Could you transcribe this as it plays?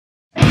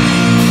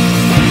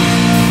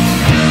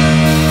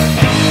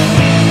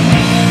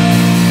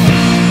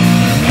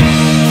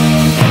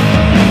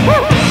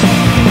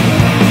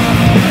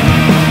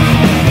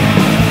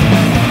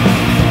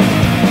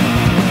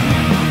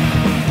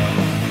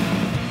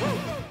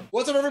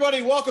What's up,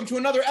 everybody? Welcome to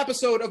another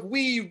episode of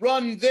We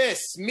Run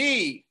This.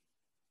 Wait,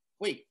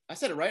 I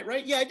said it right?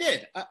 Right? Yeah, I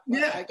did.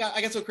 I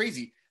got so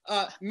crazy.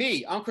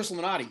 I'm Chris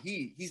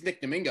Illuminati. He's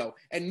Nick Domingo.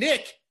 And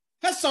Nick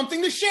has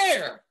something to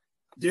share.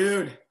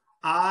 Dude,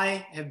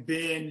 I have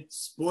been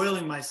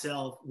spoiling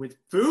myself with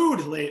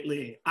food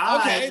lately.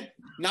 Okay.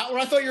 Not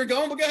where I thought you were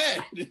going, but go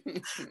ahead.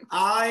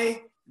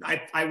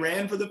 I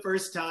ran for the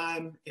first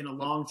time in a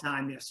long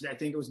time yesterday. I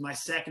think it was my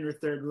second or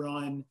third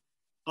run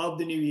of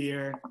the new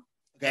year.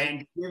 Okay. And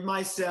to give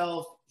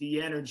myself the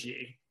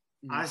energy,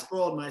 I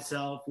spoiled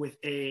myself with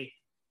a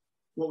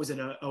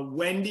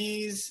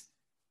Wendy's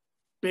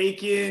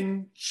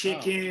bacon,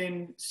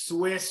 chicken,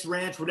 Swiss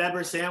ranch,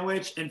 whatever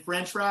sandwich and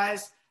French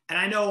fries. And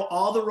I know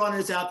all the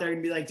runners out there are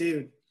gonna be like,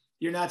 dude,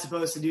 you're not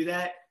supposed to do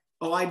that.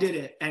 Oh, I did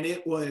it. And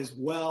it was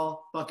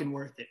well fucking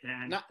worth it,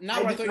 man.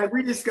 I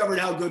rediscovered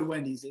how good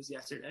Wendy's is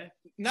yesterday.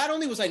 Not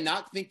only was I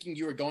not thinking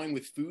you were going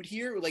with food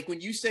here, like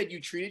when you said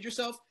you treated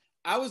yourself,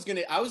 I was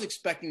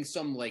expecting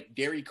some like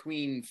Dairy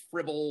Queen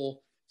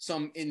fribble,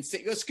 some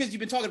insane, because you've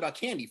been talking about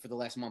candy for the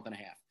last month and a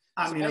half.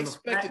 I mean, I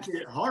expected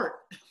it hard.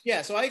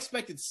 Yeah, so I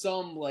expected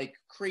some like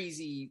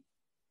crazy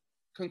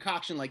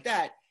concoction like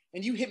that,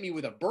 and you hit me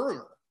with a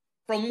burger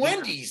from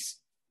Wendy's.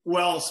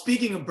 Well,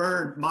 speaking of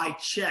burn, my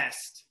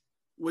chest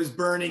was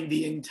burning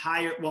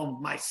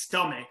my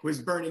stomach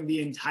was burning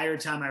the entire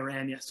time I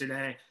ran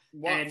yesterday.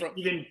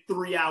 Even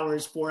 3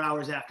 hours, 4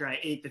 hours after I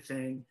ate the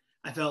thing,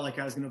 I felt like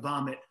I was going to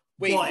vomit.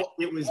 Wait, but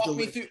it was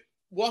delicious.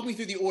 Walk me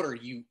through the order.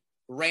 You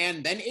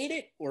ran, then ate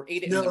it, or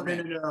ate it? No.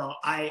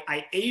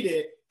 I ate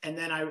it, and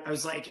then I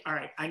was like, all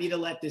right, I need to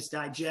let this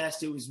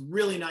digest. It was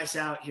really nice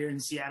out here in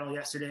Seattle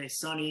yesterday,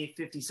 sunny,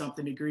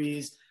 50-something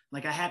degrees.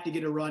 Like, I have to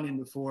get a run in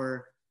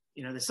before,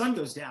 the sun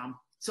goes down.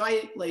 So I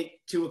ate like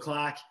 2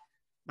 o'clock,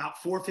 about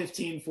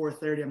 4:15,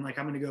 4:30. I'm like,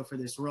 I'm going to go for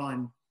this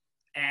run.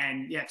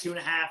 And yeah,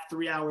 2.5,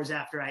 3 hours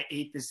after I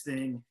ate this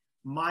thing,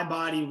 my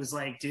body was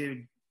like,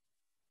 dude,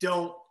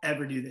 don't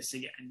ever do this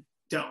again.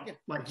 Don't. Yeah.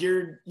 Like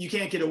you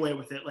can't get away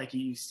with it like you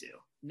used to.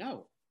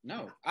 No.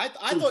 I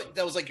thought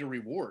that was like your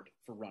reward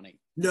for running.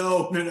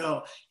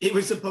 No. It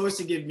was supposed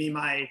to give me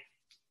my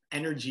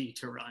energy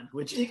to run,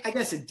 which I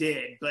guess it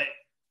did, but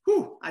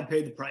I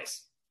paid the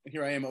price.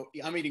 Here I am.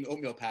 I'm eating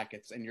oatmeal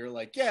packets, and you're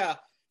like, yeah,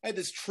 I had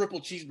this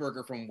triple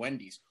cheeseburger from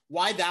Wendy's.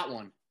 Why that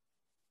one?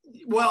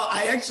 Well,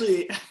 I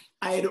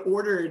had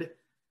ordered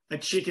a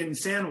chicken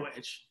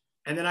sandwich.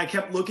 And then I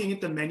kept looking at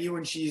the menu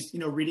and she's,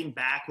 reading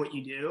back what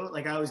you do.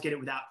 Like I always get it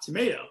without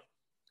tomato.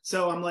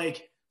 So I'm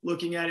like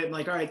looking at it and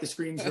like, all right, the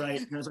screen's right.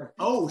 And I was like,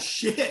 oh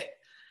shit.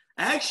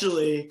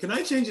 Actually, can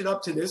I change it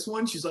up to this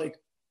one? She's like,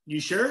 you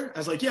sure? I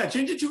was like, yeah,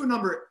 change it to a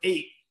number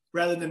 8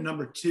 rather than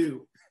number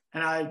 2.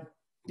 And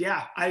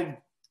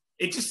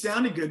it just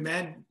sounded good,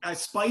 man.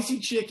 Spicy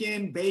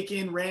chicken,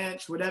 bacon,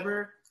 ranch,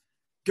 whatever.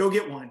 Go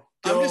get one.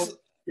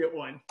 Get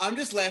one. I'm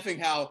just laughing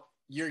how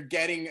you're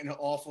getting an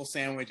awful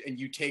sandwich and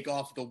you take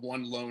off the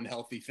one lone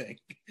healthy thing.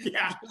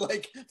 Yeah.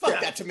 Like, fuck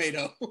that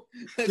tomato.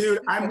 Dude,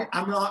 I'm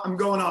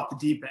going off the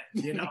deep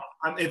end,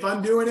 if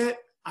I'm doing it,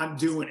 I'm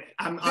doing it.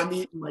 I'm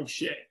eating like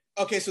shit.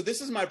 Okay, so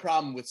this is my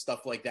problem with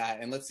stuff like that,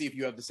 and let's see if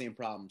you have the same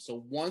problem.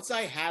 So once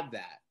I have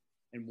that,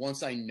 and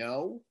once I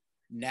know,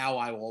 now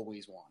I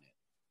always want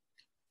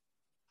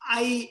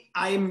it.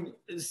 I'm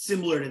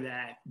similar to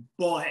that,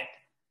 but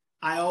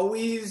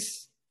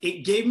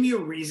it gave me a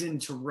reason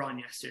to run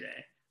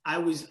yesterday. I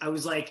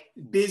was like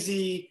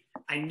busy.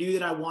 I knew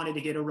that I wanted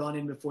to get a run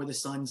in before the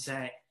sun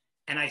set.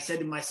 And I said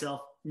to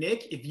myself,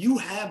 Nick, if you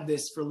have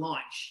this for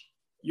lunch,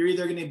 you're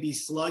either going to be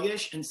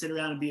sluggish and sit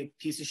around and be a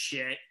piece of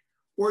shit,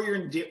 or you're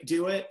going to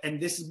do it. And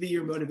this would be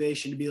your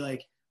motivation to be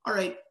like, all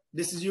right,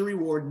 this is your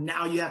reward.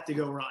 Now you have to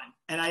go run.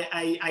 And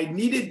I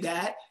needed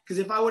that, because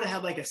if I would have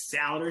had like a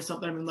salad or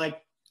something, I'm like,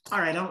 all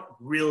right, I don't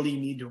really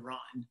need to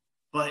run.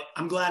 But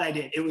I'm glad I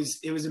did. It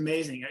was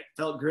amazing. It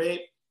felt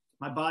great.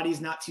 My body's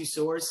not too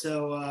sore,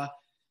 so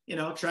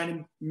trying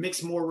to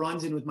mix more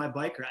runs in with my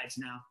bike rides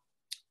now.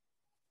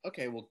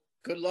 Okay, well,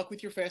 good luck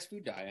with your fast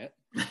food diet.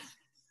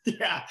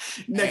 Yeah,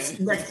 next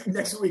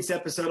week's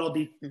episode, I'll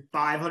be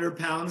 500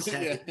 pounds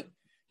heavy. Yeah.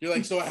 You're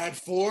like, so I had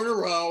 4 in a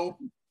row,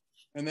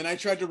 and then I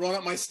tried to run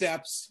up my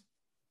steps,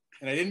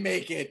 and I didn't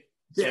make it.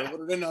 So I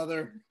ordered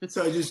another.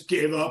 So I just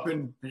gave up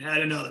and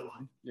had another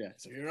one. Yeah,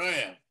 so here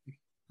I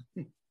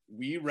am.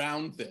 We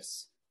round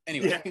this.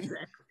 Anyway. Yeah,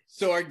 exactly.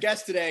 So our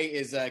guest today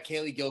is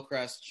Kaleigh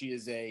Gilchrist. She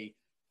is an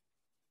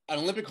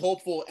Olympic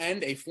hopeful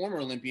and a former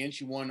Olympian.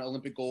 She won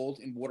Olympic gold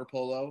in water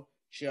polo.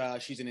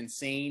 She's an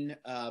insane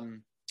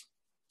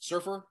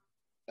surfer.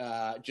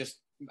 I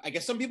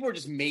guess some people are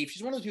just made.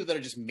 She's one of those people that are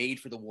just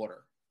made for the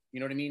water. You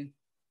know what I mean?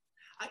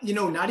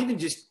 Not even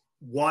just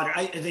water.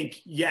 I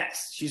think,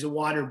 yes, she's a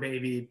water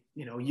baby.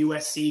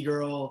 USC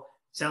girl.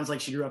 Sounds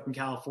like she grew up in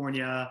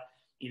California.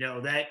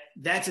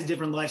 That's a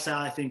different lifestyle,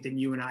 I think, than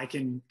you and I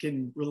can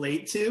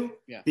relate to.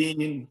 Yeah.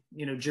 Being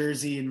in,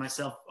 Jersey, and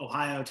myself,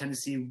 Ohio,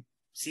 Tennessee,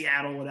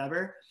 Seattle,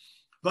 whatever.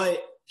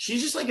 But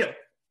she's just like an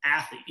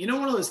athlete.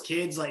 One of those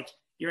kids, like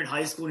you're in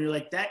high school and you're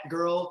like, that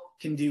girl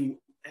can do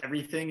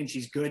everything and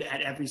she's good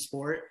at every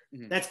sport,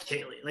 that's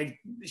Kaleigh. Like,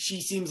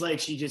 she seems like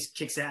she just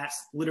kicks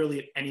ass literally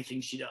at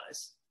anything she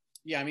does.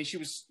 Yeah, I mean, she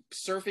was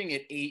surfing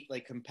at 8,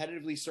 like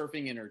competitively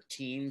surfing in her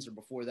teens or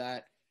before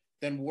that.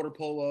 Then water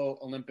polo,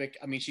 Olympic.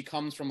 I mean, she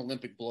comes from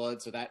Olympic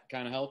blood, so that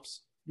kind of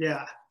helps.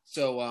 Yeah.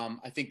 So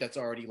I think that's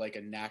already like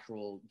a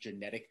natural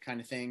genetic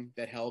kind of thing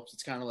that helps.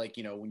 It's kind of like,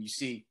 you know, when you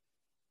see,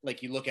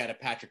 like, you look at a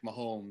Patrick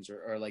Mahomes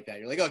or like that,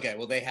 you're like, okay,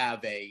 well, they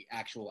have a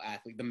actual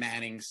athlete. The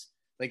Mannings,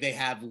 like, they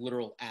have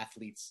literal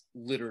athletes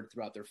littered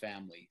throughout their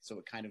family, so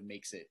it kind of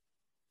makes it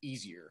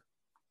easier.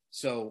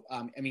 So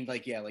I mean,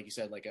 like, yeah, like you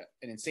said, like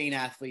an insane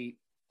athlete,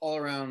 all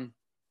around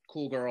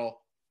cool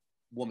girl,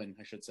 woman,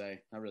 I should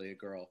say, not really a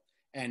girl.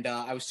 And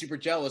I was super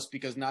jealous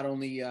because not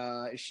only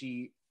is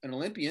she an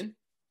Olympian,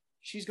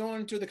 she's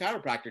going to the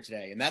chiropractor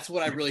today, and that's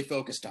what I really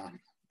focused on.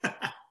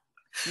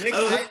 Nick,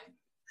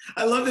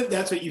 I love that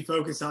that's what you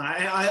focus on.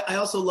 I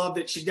also love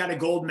that she's got a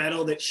gold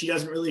medal that she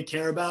doesn't really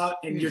care about,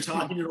 and you're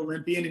talking to an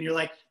Olympian, and you're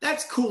like,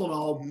 that's cool and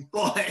all,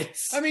 but...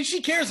 I mean,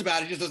 she cares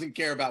about it, just doesn't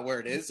care about where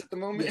it is at the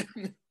moment.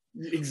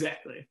 Yeah,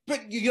 exactly.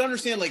 But you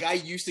understand, like, I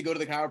used to go to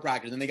the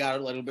chiropractor, and then they got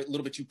a little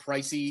bit too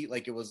pricey.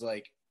 Like, it was,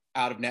 like,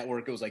 out of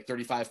network. It was, like,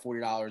 $35,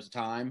 $40 a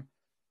time,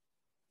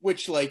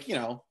 which, like, you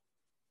know,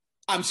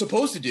 I'm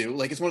supposed to do.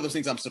 Like, it's one of those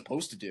things I'm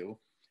supposed to do.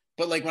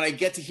 But, like, when I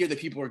get to hear that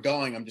people are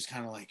going, I'm just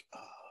kind of like,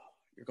 oh.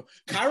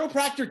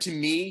 Chiropractor to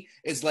me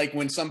is like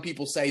when some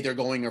people say they're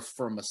going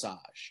for a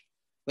massage.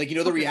 Like, you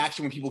know, the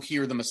reaction when people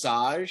hear the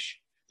massage,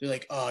 they're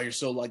like, oh, you're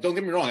so like, don't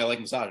get me wrong, I like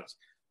massages.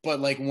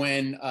 But like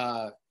when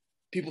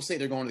people say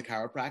they're going to the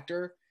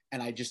chiropractor,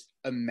 and I just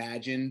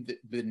imagine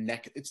the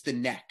neck, it's the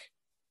neck.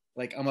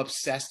 Like, I'm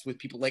obsessed with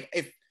people. Like,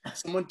 if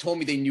someone told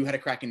me they knew how to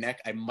crack a neck,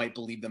 I might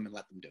believe them and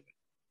let them do it.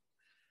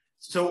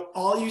 So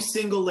all you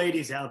single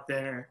ladies out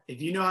there, if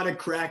you know how to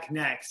crack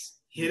necks,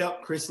 hit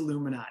up Chris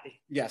Illuminati.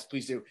 Yes,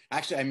 please do.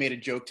 Actually, I made a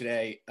joke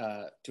today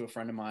to a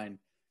friend of mine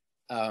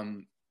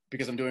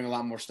because I'm doing a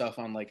lot more stuff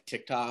on like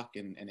TikTok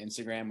and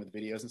Instagram with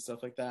videos and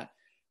stuff like that.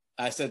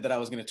 I said that I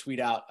was going to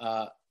tweet out.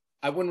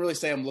 I wouldn't really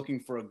say I'm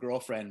looking for a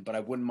girlfriend, but I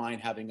wouldn't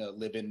mind having a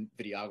live-in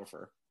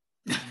videographer.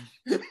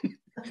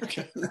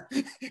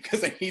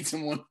 Because I need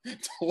someone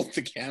to hold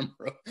the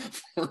camera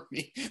for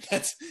me.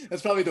 That's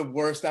probably the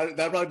worst. That'd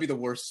probably be the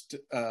worst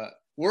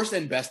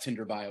and best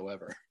Tinder bio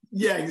ever.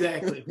 Yeah,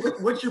 exactly.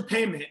 What's your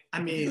payment?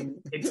 I mean,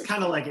 it's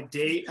kind of like a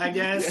date, I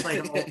guess.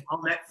 Like,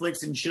 I'll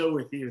Netflix and chill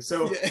with you.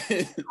 So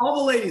all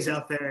the ladies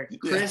out there,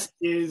 Chris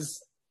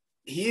is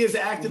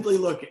actively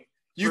looking.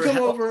 You come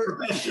over,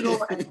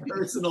 professional and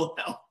personal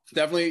help.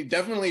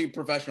 Definitely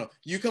professional.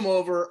 You come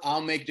over,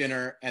 I'll make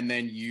dinner, and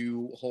then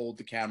you hold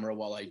the camera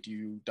while I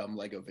do dumb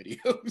Lego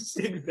videos.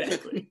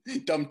 Exactly.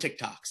 Dumb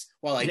TikToks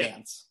while I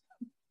dance.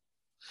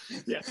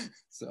 Yeah.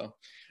 So, all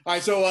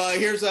right. So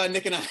here's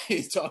Nick and I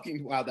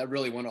talking. Wow, that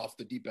really went off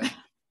the deep end.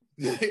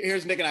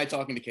 Here's Nick and I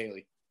talking to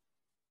Kaleigh.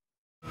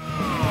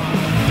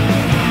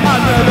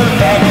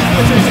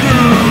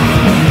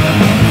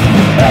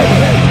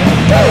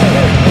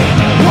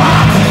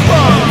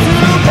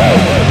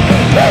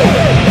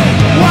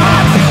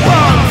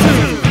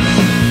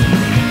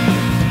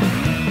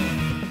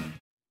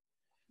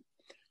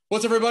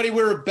 What's up, everybody?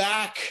 We're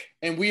back,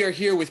 and we are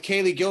here with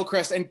Kaleigh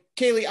Gilchrist. And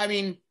Kaleigh, I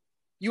mean,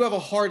 you have a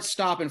hard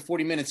stop in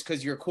 40 minutes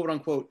because you're, quote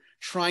unquote,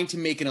 trying to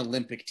make an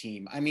Olympic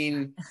team. I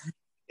mean,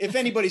 if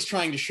anybody's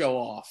trying to show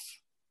off.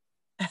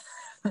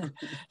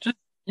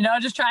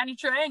 just trying to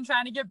train,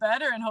 trying to get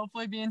better, and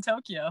hopefully be in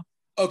Tokyo.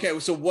 Okay,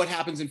 so what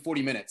happens in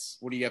 40 minutes?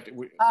 What do you have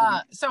to...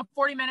 So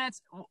 40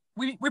 minutes,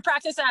 we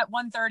practice at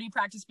 1:30,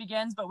 practice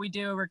begins, but we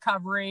do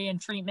recovery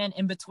and treatment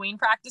in between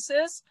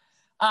practices.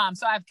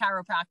 So I have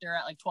chiropractor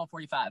at like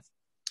 12:45.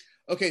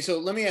 Okay, so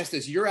let me ask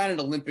this. You're at an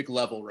Olympic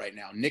level right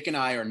now. Nick and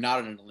I are not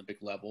at an Olympic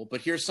level,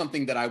 but here's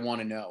something that I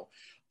want to know.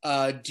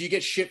 Do you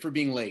get shit for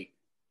being late?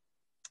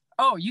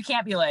 Oh, you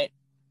can't be late.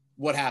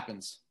 What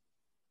happens?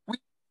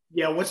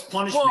 What's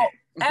punishment? Well,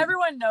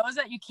 everyone knows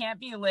that you can't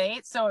be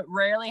late, so it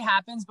rarely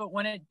happens, but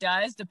when it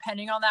does,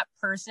 depending on that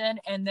person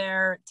and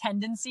their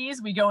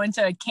tendencies, we go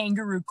into a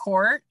kangaroo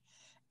court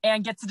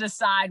and get to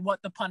decide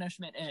what the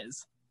punishment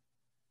is.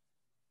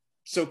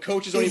 So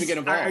coaches don't even get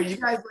involved. Are you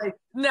guys like...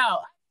 No.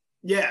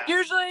 Yeah.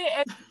 Usually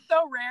it's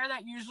so rare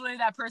that usually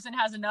that person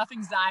has enough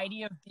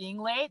anxiety of being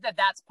late that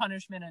that's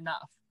punishment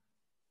enough.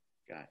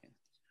 Got it.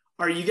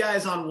 Are you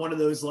guys on one of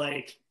those,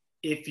 like,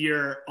 if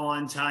you're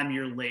on time,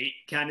 you're late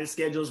kind of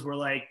schedules where,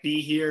 like,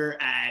 be here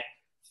at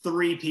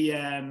 3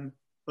 p.m.,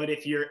 but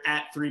if you're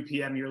at 3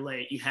 p.m., you're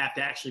late, you have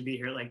to actually be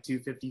here at like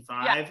 2:55?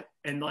 Yeah.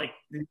 And like,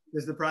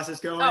 does the process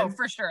go in? Oh,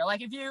 for sure.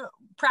 Like, if you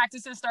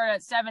practices start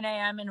at 7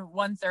 a.m. and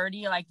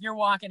 1:30, like, you're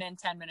walking in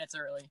 10 minutes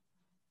early.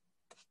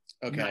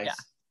 Okay. Yeah.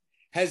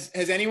 Has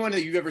anyone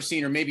that you've ever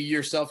seen, or maybe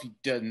yourself,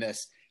 done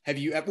this?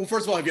 Well,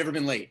 first of all, have you ever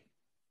been late?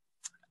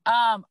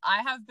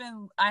 I have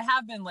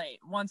been late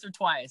once or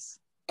twice.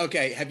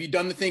 Okay. Have you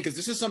done the thing? Because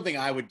this is something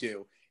I would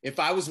do. If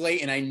I was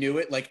late and I knew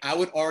it, like, I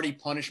would already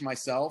punish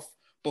myself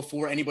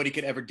before anybody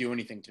could ever do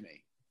anything to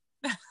me.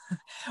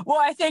 Well,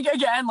 I think,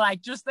 again,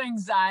 like, just the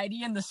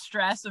anxiety and the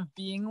stress of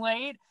being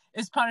late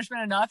is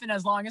punishment enough. And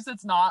as long as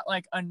it's not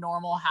like a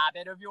normal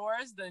habit of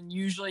yours, then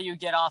usually you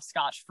get off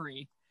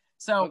scotch-free.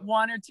 So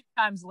 1 or 2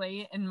 times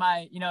late in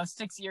my,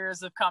 6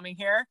 years of coming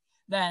here,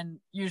 then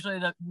usually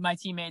my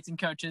teammates and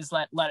coaches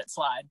let it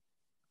slide.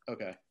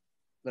 Okay.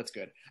 That's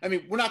good. I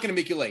mean, we're not going to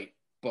make you late,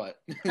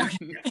 but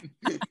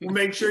we'll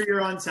make sure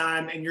you're on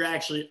time and you're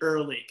actually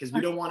early, because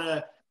we don't want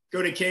to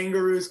go to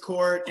Kangaroo's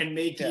court and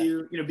make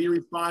you be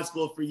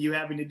responsible for you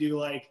having to do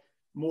like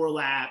more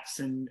laps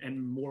and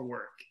more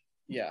work.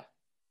 Yeah.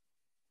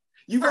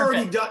 You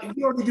already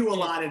do a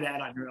lot of that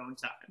on your own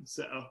time.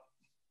 So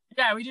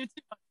yeah, we do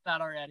too much of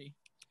that already.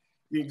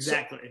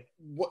 Exactly.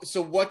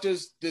 So what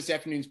does this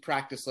afternoon's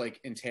practice like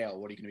entail?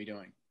 What are you going to be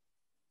doing?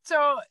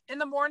 So in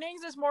the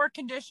mornings is more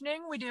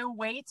conditioning. We do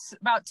weights,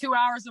 about 2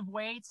 hours of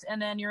weights,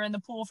 and then you're in the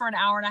pool for an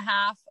hour and a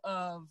half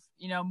of,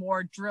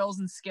 more drills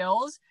and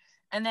skills.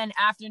 And then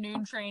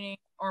afternoon training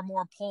are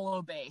more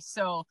polo based.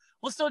 So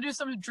we'll still do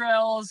some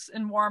drills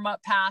and warm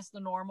up past the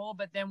normal,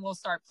 but then we'll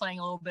start playing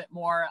a little bit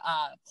more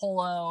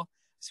polo,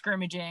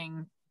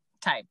 scrimmaging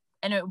type.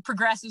 And it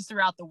progresses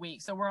throughout the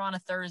week. So we're on a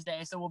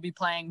Thursday, so we'll be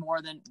playing more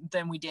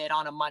than we did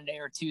on a Monday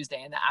or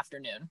Tuesday in the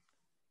afternoon.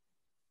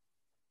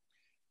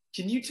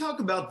 Can you talk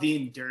about the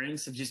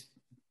endurance of just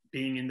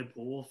being in the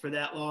pool for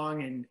that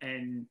long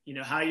and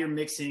how you're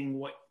mixing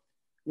what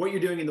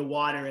you're doing in the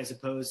water as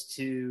opposed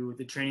to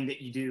the training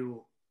that you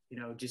do,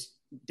 just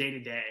day to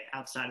day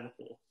outside of the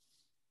pool?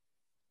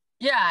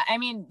 Yeah. I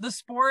mean, the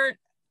sport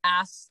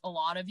asks a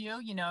lot of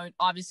you,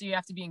 obviously you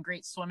have to be in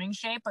great swimming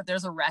shape, but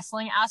there's a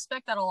wrestling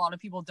aspect that a lot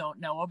of people don't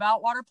know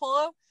about water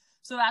polo.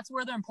 So that's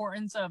where the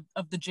importance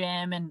of the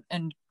gym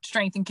and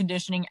strength and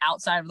conditioning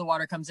outside of the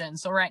water comes in.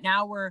 So right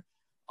now we're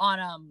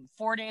on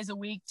 4 days a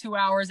week, 2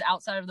 hours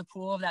outside of the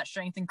pool of that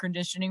strength and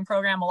conditioning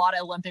program, a lot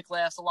of Olympic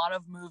lifts, a lot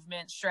of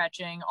movement,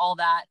 stretching, all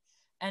that.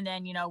 And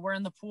then, we're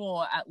in the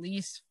pool at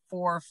least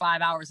 4 or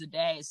 5 hours a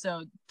day.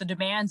 So the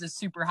demands is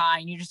super high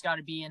and you just got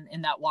to be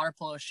in that water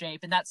polo shape.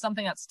 And that's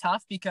something that's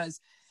tough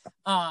because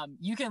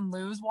you can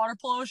lose water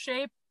polo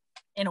shape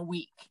in a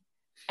week.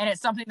 And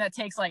it's something that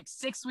takes like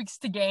 6 weeks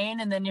to gain.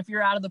 And then if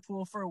you're out of the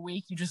pool for a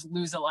week, you just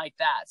lose it like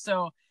that.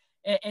 So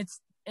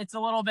it's a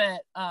little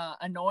bit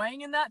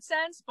annoying in that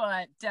sense,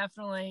 but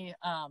definitely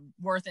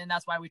worth it. And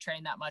that's why we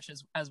train that much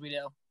as we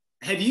do.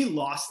 Have you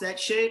lost that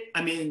shape?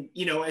 I mean,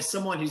 as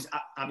someone who's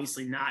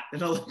obviously not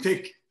an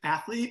Olympic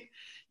athlete,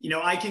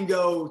 I can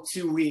go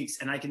 2 weeks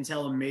and I can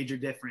tell a major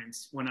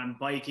difference when I'm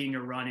biking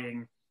or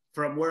running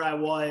from where I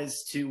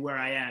was to where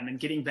I am and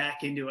getting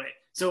back into it.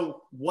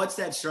 So what's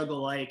that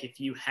struggle like if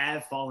you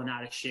have fallen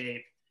out of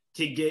shape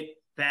to get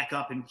back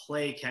up and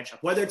play catch up,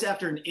 whether it's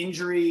after an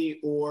injury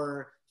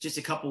or just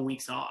a couple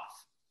weeks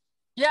off?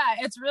 Yeah,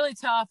 it's really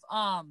tough.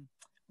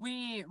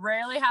 We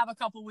rarely have a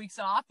couple weeks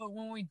off, but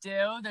when we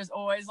do, there's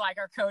always like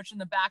our coach in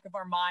the back of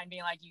our mind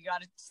being like, you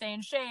got to stay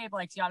in shape,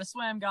 like you got to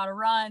swim, got to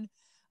run.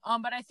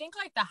 But I think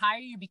like the higher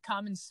you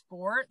become in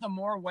sport, the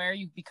more aware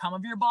you become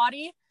of your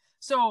body.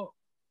 So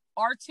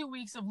our 2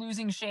 weeks of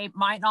losing shape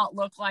might not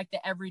look like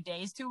the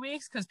everyday's 2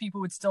 weeks because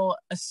people would still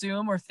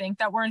assume or think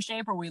that we're in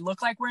shape or we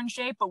look like we're in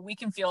shape, but we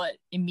can feel it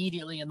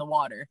immediately in the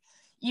water.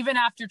 Even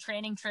after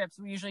training trips,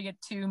 we usually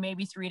get 2,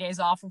 maybe 3 days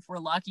off if we're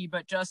lucky,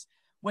 but just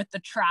with the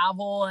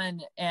travel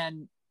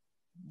and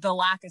the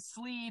lack of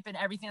sleep and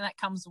everything that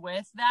comes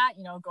with that,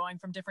 going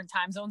from different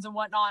time zones and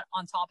whatnot,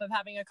 on top of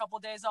having a couple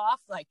of days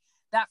off, like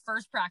that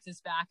first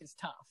practice back is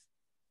tough.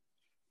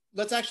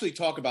 Let's actually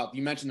talk about,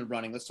 you mentioned the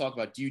running. Let's talk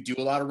about, do you do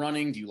a lot of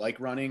running? Do you like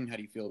running? How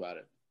do you feel about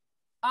it?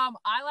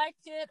 I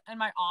liked it in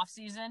my off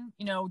season,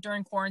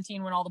 during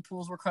quarantine when all the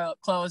pools were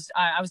closed,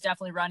 I was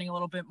definitely running a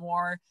little bit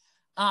more.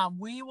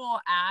 We will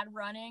add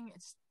running.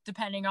 It's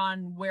depending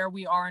on where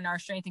we are in our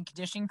strength and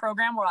conditioning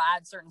program. We'll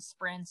add certain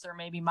sprints or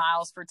maybe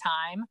miles for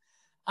time.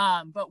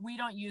 But we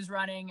don't use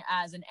running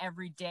as an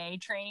everyday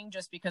training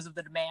just because of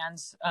the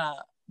demands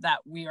that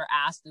we are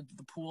asked of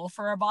the pool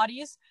for our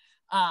bodies.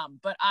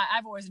 But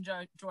I've always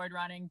enjoyed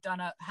running, done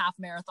a half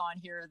marathon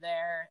here or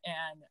there,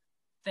 and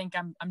think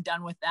I'm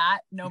done with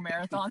that. No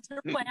marathons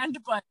are planned,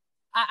 but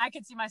I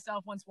could see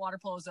myself once water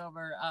polo is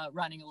over,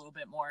 running a little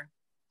bit more.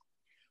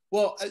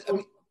 Well,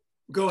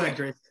 go ahead,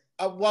 Grace.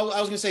 Well, I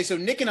was going to say, so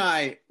Nick and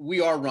I,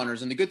 we are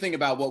runners. And the good thing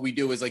about what we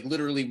do is like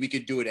literally we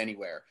could do it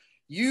anywhere.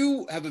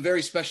 You have a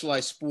very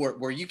specialized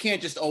sport where you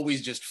can't just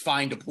always just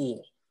find a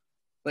pool.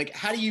 Like,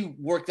 how do you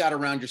work that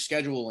around your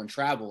schedule and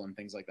travel and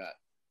things like that?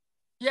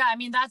 Yeah, I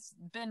mean, that's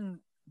been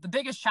the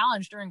biggest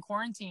challenge during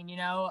quarantine.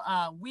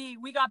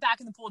 We got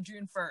back in the pool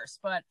June 1st,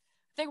 but I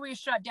think we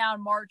shut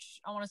down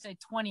March, I want to say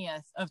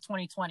 20th of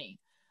 2020.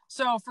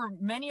 So for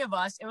many of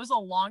us, it was the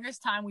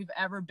longest time we've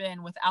ever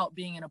been without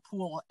being in a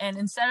pool. And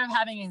instead of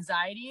having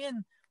anxiety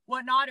and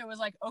whatnot, it was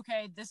like,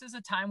 okay, this is a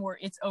time where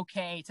it's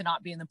okay to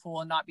not be in the pool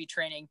and not be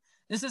training.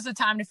 This is a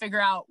time to figure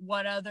out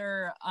what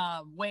other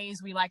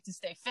ways we like to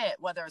stay fit,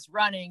 whether it's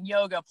running,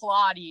 yoga,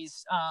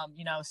 Pilates,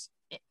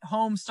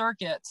 home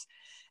circuits.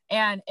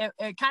 And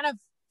it kind of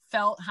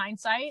felt,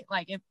 hindsight,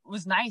 like it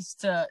was nice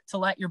to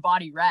let your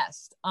body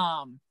rest.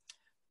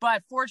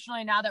 But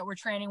fortunately, now that we're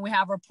training, we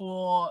have our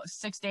pool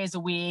 6 days a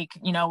week.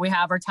 We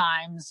have our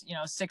times,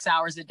 6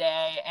 hours a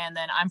day. And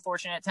then I'm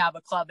fortunate to have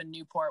a club in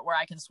Newport where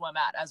I can swim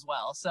at as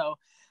well. So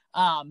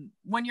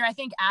when you're, I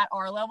think, at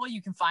our level,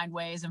 you can find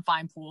ways and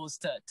find pools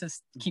to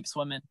keep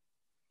swimming.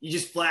 You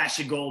just flash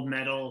a gold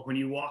medal when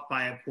you walk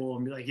by a pool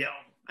and be like, yo,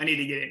 I need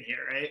to get in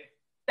here, right?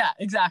 Yeah,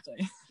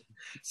 exactly.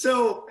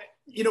 So,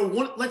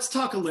 let's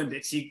talk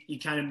Olympics. You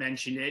kind of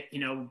mentioned it,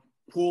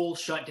 pool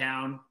shut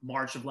down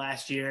March of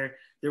last year.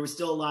 There was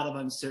still a lot of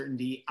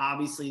uncertainty.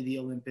 Obviously, the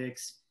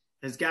Olympics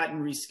has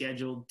gotten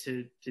rescheduled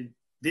to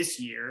this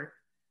year.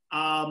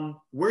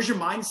 Where's your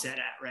mindset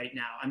at right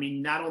now? I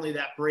mean, not only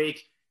that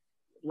break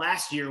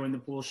last year when the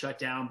pool shut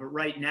down, but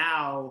right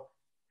now,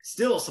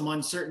 still some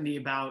uncertainty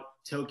about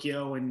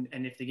Tokyo and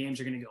if the games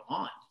are going to go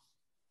on.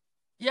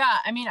 Yeah,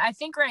 I mean, I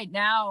think right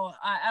now,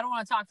 I don't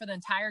want to talk for the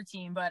entire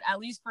team, but at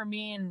least for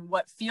me and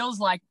what feels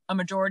like a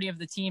majority of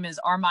the team is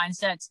our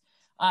mindsets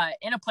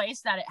in a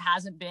place that it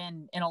hasn't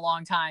been in a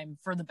long time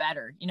for the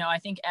better. I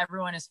think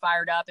everyone is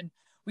fired up and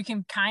we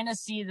can kind of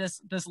see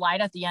this light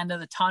at the end of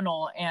the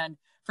tunnel. And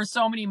for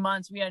so many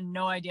months, we had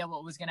no idea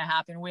what was going to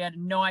happen. We had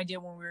no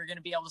idea when we were going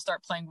to be able to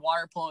start playing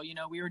water polo.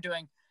 We were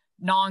doing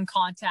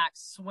non-contact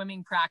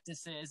swimming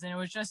practices and it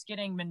was just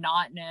getting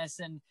monotonous,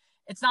 and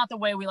it's not the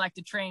way we like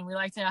to train. We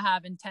like to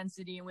have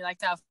intensity and we like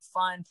to have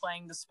fun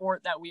playing the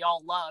sport that we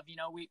all love.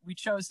 We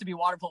chose to be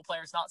water polo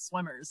players, not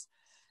swimmers.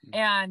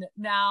 And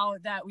now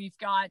that we've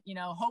got,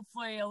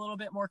 hopefully a little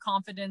bit more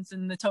confidence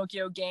in the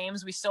Tokyo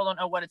Games, we still don't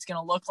know what it's going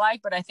to look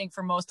like, but I think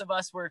for most of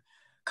us, we're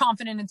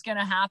confident it's going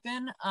to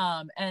happen.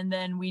 And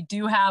then we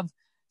do have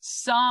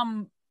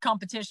some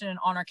competition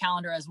on our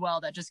calendar as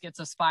well that just gets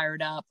us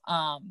fired up.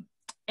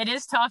 It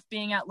is tough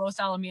being at Los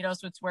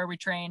Alamitos, which is where we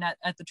train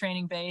at the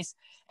training base,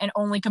 and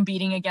only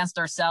competing against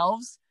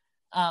ourselves.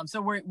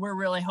 So we're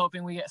really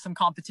hoping we get some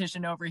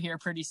competition over here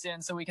pretty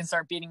soon so we can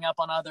start beating up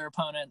on other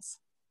opponents.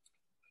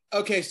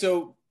 Okay,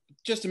 so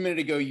just a minute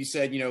ago, you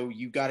said,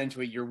 you got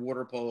into it, you're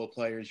water polo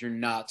players, you're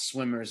not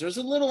swimmers. There's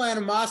a little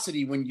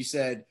animosity when you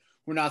said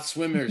we're not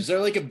swimmers. Is there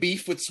like a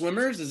beef with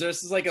swimmers? Is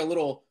this like a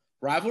little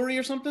rivalry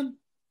or something?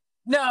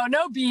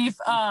 No beef.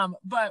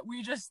 But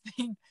we just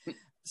think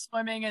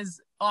swimming is,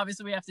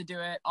 obviously we have to do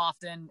it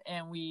often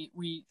and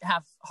we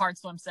have hard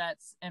swim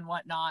sets and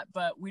whatnot,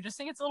 but we just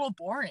think it's a little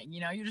boring.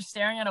 You're just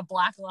staring at a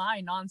black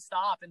line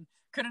nonstop and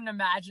couldn't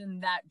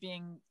imagine that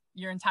being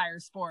your entire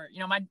sport.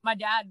 My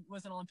dad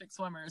was an Olympic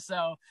swimmer,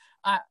 so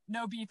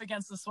no beef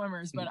against the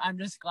swimmers, but I'm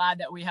just glad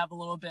that we have a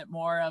little bit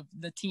more of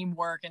the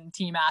teamwork and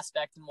team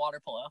aspect in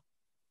water polo.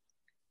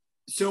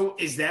 So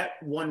is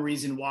that one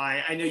reason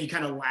why, I know you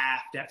kind of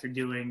laughed after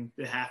doing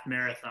the half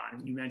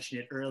marathon, you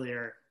mentioned it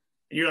earlier,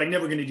 and you're like,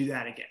 never going to do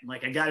that again.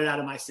 Like, I got it out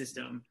of my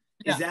system.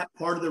 Yeah. Is that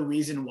part of the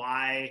reason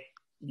why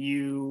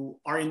you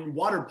are in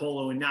water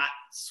polo and not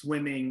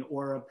swimming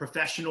or a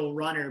professional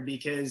runner?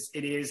 Because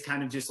it is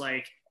kind of just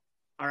like,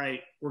 all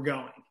right, we're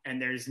going.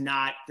 And there's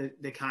not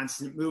the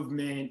constant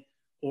movement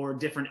or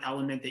different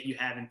element that you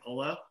have in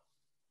polo?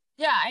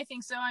 Yeah, I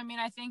think so. I mean,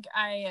 I think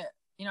I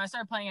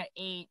started playing at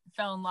 8,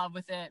 fell in love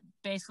with it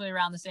basically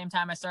around the same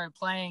time I started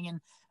playing. And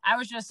I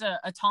was just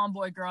a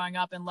tomboy growing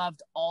up and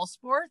loved all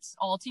sports,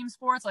 all team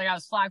sports. Like I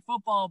was flag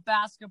football,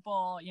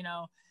 basketball,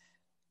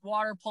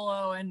 water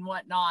polo and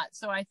whatnot.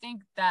 So I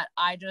think that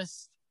I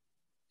just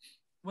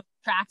was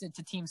attracted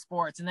to team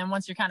sports. And then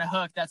once you're kind of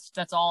hooked,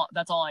 that's all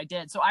I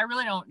did. So I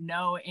really don't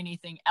know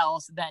anything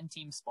else than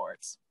team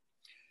sports.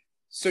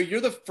 So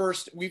you're the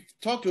first, we've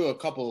talked to a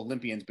couple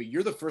Olympians, but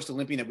you're the first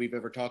Olympian that we've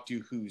ever talked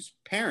to whose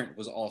parent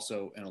was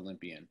also an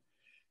Olympian.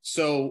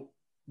 So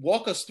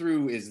walk us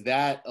through, is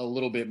that a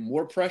little bit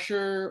more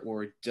pressure,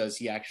 or does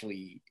he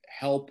actually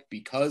help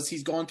because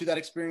he's gone through that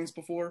experience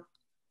before?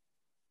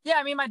 Yeah,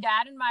 I mean, my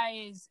dad and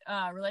my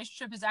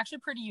relationship is actually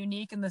pretty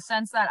unique in the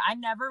sense that I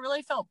never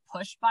really felt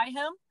pushed by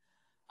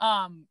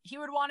him. He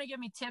would want to give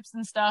me tips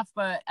and stuff,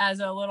 but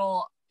as a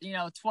little,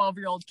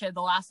 12-year-old kid,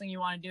 the last thing you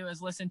want to do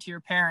is listen to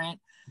your parent.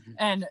 Mm-hmm.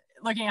 And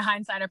looking at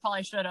hindsight, I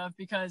probably should have,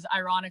 because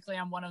ironically,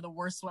 I'm one of the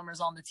worst swimmers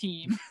on the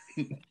team.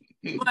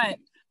 But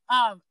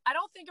I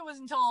don't think it was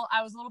until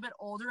I was a little bit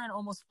older and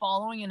almost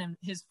following in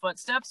his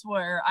footsteps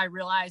where I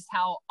realized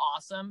how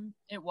awesome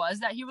it was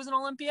that he was an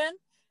Olympian,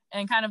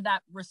 and kind of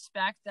that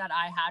respect that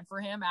I had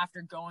for him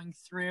after going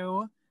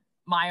through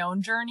my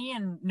own journey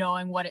and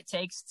knowing what it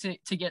takes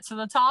to get to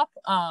the top.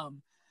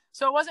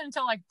 So it wasn't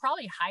until like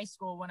probably high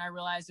school when I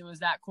realized it was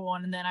that cool.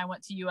 And then I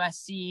went to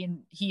USC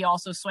and he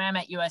also swam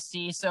at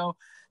USC. So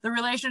the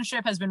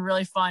relationship has been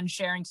really fun,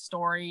 sharing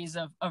stories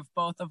of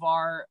both of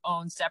our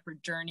own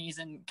separate journeys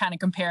and kind of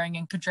comparing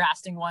and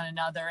contrasting one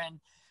another. And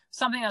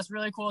something that's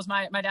really cool is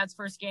my dad's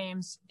first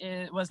games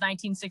was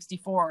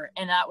 1964,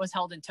 and that was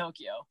held in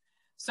Tokyo.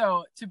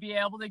 So to be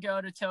able to go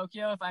to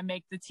Tokyo, if I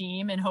make the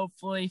team, and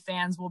hopefully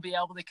fans will be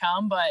able to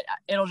come, but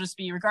it'll just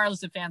be,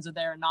 regardless if fans are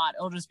there or not,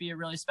 it'll just be a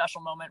really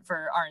special moment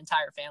for our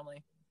entire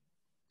family.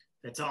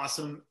 That's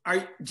awesome.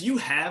 Do you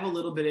have a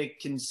little bit of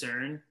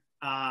concern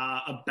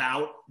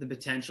about the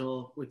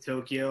potential with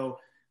Tokyo,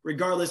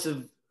 regardless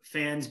of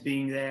fans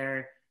being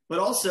there, But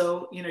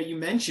also, you know, you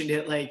mentioned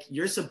it, like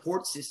your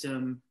support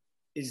system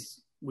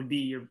would be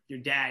your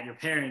dad, your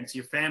parents,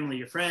 your family,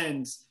 your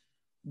friends.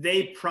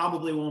 They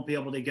probably won't be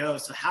able to go.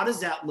 So how does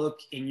that look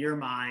in your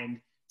mind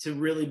to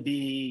really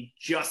be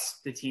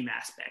just the team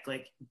aspect?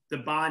 Like the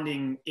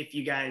bonding, if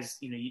you guys,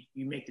 you know,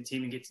 you make the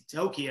team and get to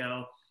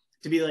Tokyo,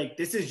 to be like,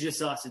 this is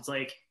just us. It's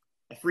like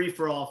a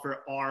free-for-all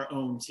for our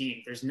own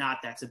team. There's not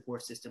that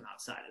support system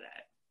outside of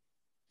that.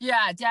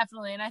 Yeah,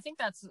 definitely. And I think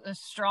that's a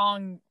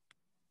strong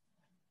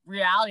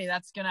reality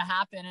that's going to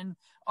happen. And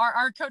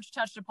our coach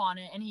touched upon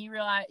it, and he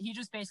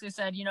just basically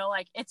said, you know,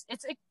 like it's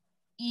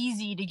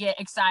easy to get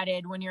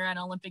excited when you're at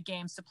Olympic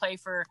Games to play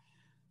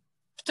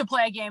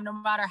a game, no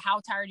matter how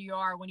tired you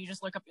are. When you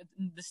just look up,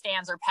 the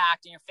stands are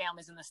packed and your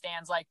family's in the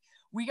stands. Like,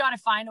 we got to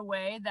find a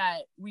way that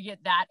we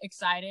get that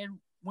excited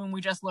when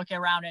we just look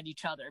around at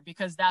each other,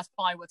 because that's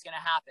probably what's going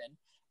to happen.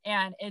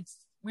 And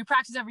we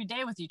practice every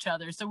day with each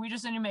other. So we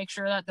just need to make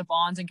sure that the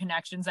bonds and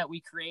connections that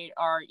we create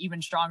are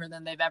even stronger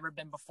than they've ever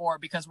been before,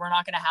 because we're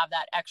not going to have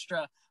that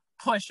extra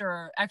push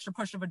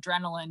of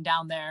adrenaline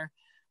down there.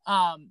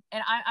 And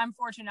I'm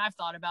fortunate. I've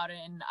thought about it,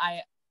 and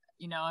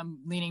I'm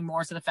leaning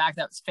more to the fact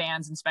that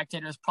fans and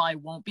spectators probably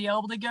won't be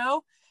able to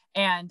go.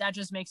 And that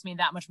just makes me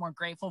that much more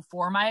grateful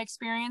for my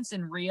experience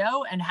in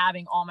Rio and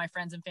having all my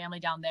friends and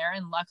family down there.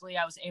 And luckily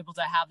I was able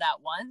to have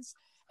that once.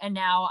 And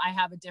now I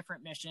have a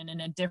different mission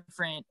and a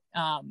different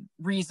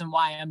reason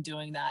why I'm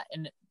doing that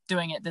and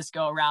doing it this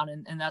go around.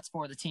 And that's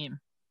for the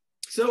team.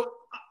 So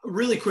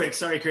really quick,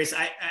 sorry, Chris,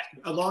 I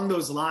along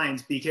those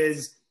lines,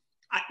 because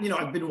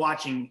I've been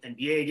watching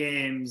NBA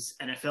games,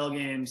 NFL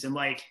games, and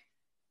like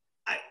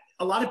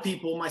a lot of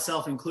people,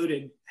 myself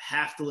included,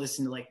 have to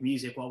listen to like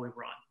music while we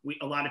run.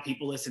 A lot of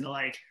people listen to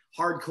like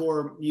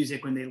hardcore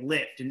music when they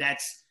lift, and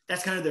that's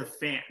kind of their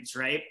fans,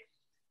 right?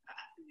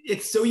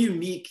 It's so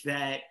unique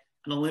that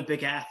an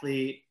Olympic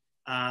athlete,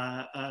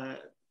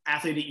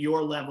 athlete at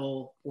your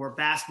level, or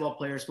basketball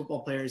players,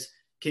 football players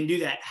can do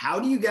that. How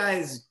do you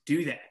guys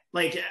do that?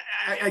 Like,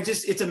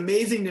 it's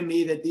amazing to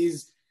me that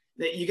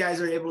you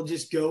guys are able to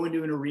just go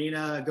into an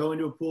arena, go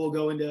into a pool,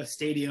 go into a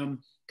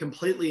stadium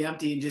completely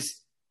empty and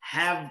just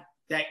have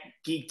that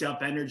geeked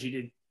up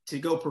energy to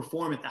go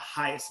perform at the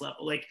highest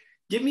level. Like,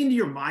 get me into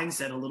your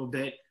mindset a little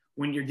bit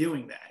when you're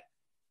doing that.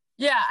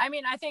 Yeah, I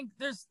mean, I think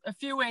there's a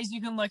few ways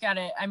you can look at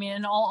it. I mean,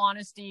 in all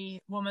honesty,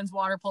 women's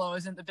water polo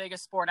isn't the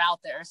biggest sport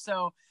out there.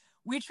 So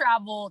we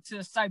travel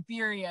to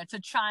Siberia, to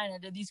China,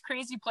 to these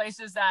crazy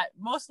places that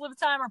most of the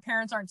time our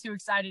parents aren't too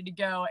excited to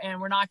go, and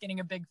we're not getting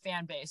a big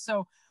fan base.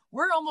 So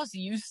we're almost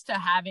used to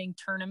having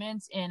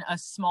tournaments in a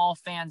small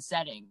fan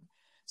setting.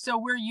 So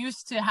we're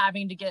used to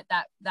having to get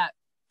that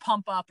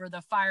pump up or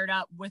the fired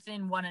up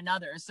within one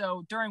another.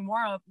 So during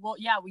warm up,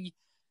 we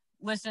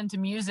listen to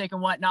music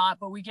and whatnot,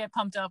 but we get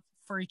pumped up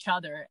for each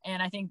other.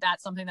 And I think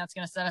that's something that's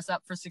going to set us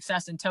up for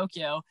success in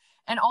Tokyo.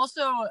 And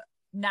also,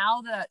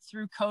 now that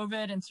through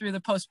COVID and through the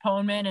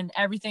postponement and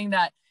everything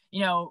that,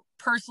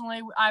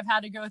 personally I've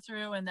had to go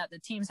through and that the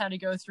teams had to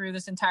go through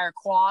this entire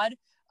quad,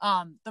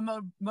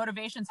 the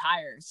motivation's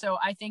higher. So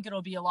I think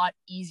it'll be a lot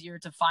easier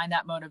to find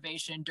that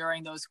motivation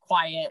during those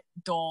quiet,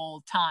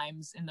 dull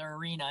times in the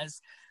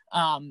arenas.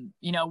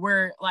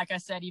 We're, like I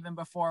said, even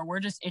before, we're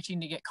just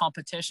itching to get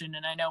competition.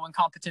 And I know when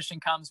competition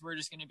comes, we're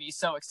just going to be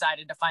so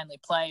excited to finally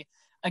play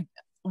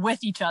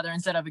with each other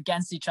instead of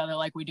against each other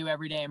like we do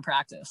every day in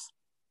practice.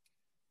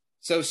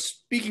 So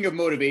speaking of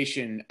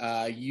motivation,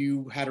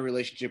 you had a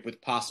relationship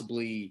with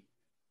possibly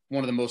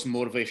one of the most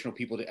motivational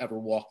people to ever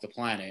walk the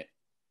planet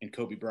in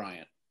Kobe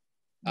Bryant.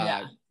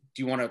 Yeah.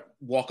 Do you want to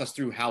walk us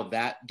through how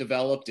that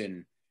developed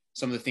and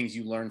some of the things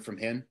you learned from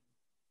him?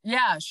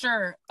 Yeah,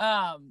 sure.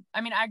 I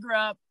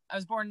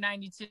was born in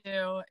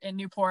 92 in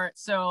Newport.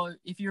 So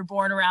if you were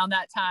born around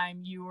that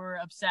time, you were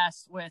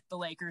obsessed with the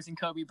Lakers and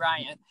Kobe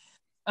Bryant.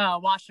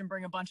 Watched him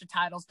bring a bunch of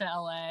titles to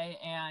LA.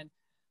 And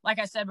like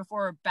I said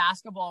before,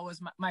 basketball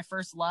was my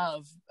first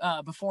love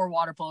before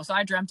water polo. So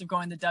I dreamt of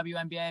going to the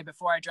WNBA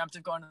before I dreamt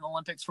of going to the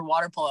Olympics for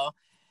water polo.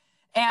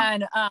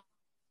 And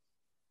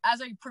as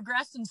I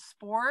progressed in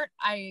sport,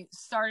 I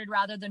started,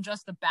 rather than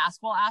just the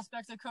basketball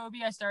aspects of Kobe,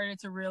 I started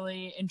to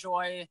really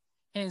enjoy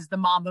the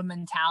mamba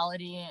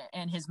mentality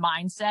and his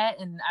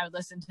mindset. And I would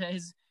listen to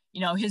his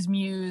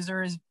muse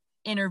or his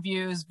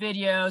interviews,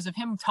 videos of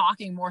him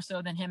talking more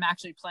so than him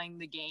actually playing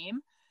the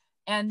game.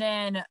 And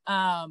then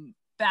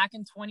back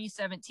in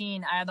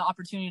 2017, I had the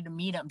opportunity to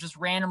meet him just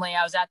randomly.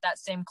 I was at that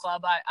same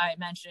club I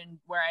mentioned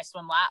where I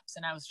swim laps,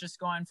 and I was just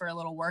going for a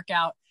little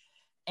workout.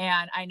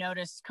 And I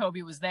noticed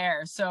Kobe was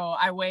there. So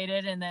I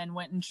waited and then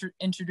went and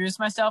introduced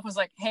myself. Was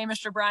like, hey,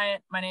 Mr.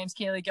 Bryant, my name's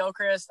Kaleigh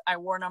Gilchrist. I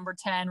wore number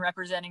 10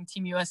 representing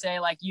Team USA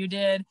like you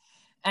did.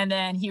 And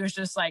then he was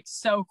just like,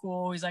 so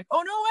cool. He's like,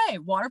 oh, no way.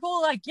 Water polo?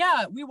 Like,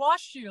 yeah, we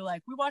watched you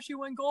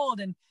win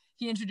gold. And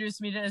he introduced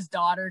me to his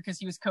daughter because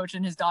he was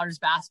coaching his daughter's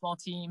basketball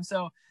team.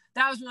 So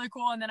that was really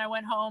cool. And then I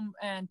went home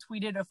and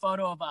tweeted a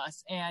photo of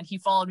us, and he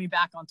followed me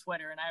back on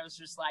Twitter. And I was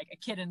just like a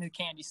kid in the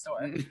candy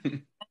store. And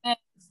then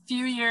a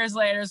few years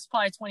later, it's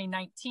probably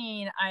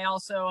 2019, I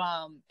also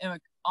am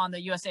on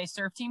the USA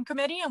Surf Team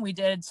committee, and we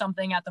did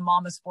something at the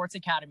Mamba Sports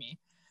Academy.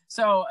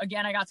 So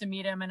again, I got to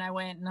meet him, and I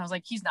went and I was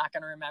like, he's not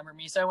going to remember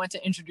me. So I went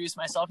to introduce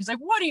myself. He's like,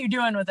 what are you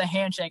doing with a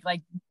handshake?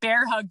 Like,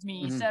 bear hugged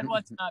me, said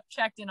what's up,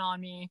 checked in on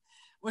me,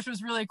 which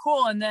was really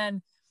cool. And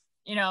then,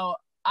 you know,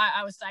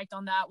 I was psyched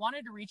on that,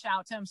 wanted to reach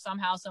out to him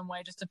somehow, some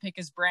way, just to pick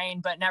his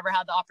brain, but never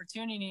had the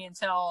opportunity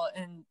until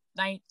in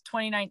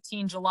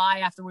 2019, July,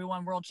 after we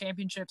won world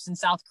championships in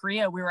South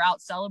Korea. We were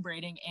out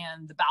celebrating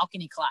and the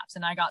balcony collapsed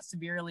and I got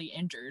severely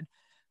injured.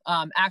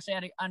 Actually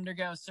had to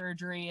undergo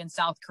surgery in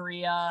South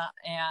Korea,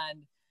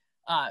 and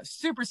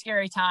super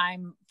scary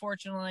time.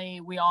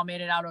 Fortunately, we all made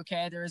it out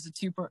okay. There was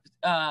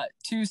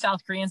two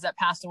South Koreans that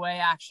passed away,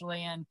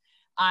 actually, and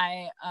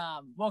I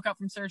woke up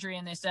from surgery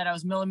and they said I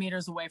was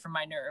millimeters away from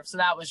my nerve. So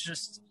that was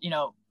just, you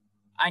know,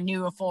 I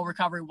knew a full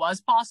recovery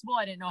was possible.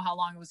 I didn't know how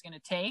long it was going to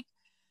take.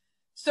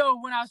 So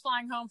when I was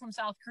flying home from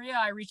South Korea,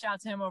 I reached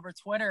out to him over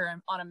Twitter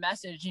and on a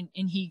message, and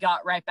he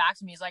got right back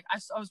to me. He's like, I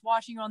was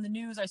watching you on the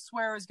news. I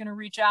swear I was going to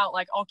reach out.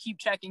 Like, I'll keep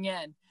checking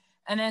in.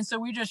 And then so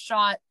we just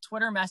shot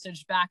Twitter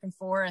message back and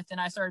forth, and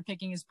I started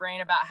picking his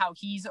brain about how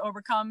he's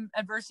overcome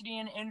adversity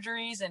and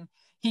injuries. And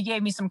he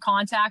gave me some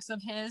contacts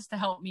of his to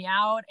help me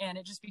out. And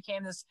it just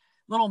became this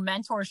little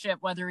mentorship,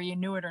 whether he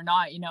knew it or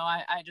not. You know,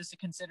 I just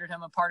considered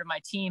him a part of my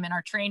team. And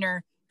our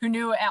trainer, who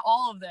knew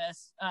all of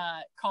this,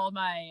 called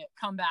my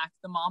comeback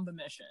the Mamba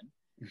mission.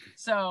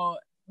 So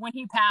when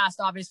he passed,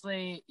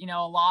 obviously, you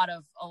know, a lot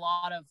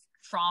of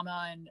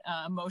trauma and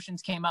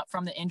emotions came up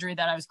from the injury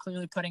that I was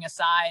clearly putting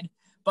aside.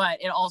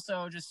 But it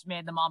also just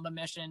made the Mamba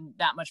mission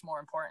that much more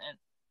important.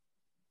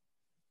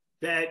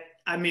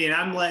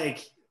 I'm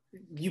like,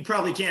 you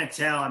probably can't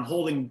tell, I'm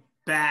holding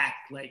back,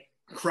 like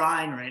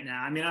crying right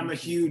now. I mean, I'm a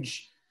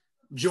huge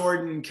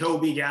Jordan,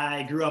 Kobe guy.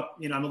 I grew up,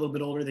 you know, I'm a little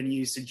bit older than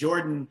you. So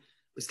Jordan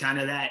was kind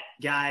of that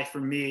guy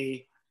for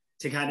me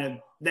to kind of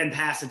then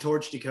pass the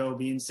torch to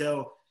Kobe. And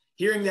so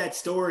hearing that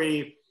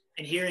story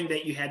and hearing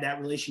that you had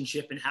that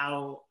relationship and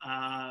how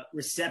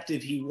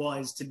receptive he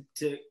was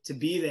to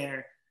be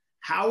there,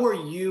 how are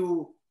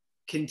you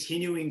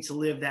continuing to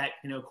live that,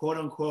 you know, quote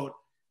unquote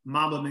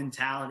Mamba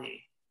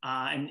mentality?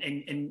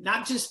 And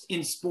not just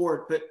in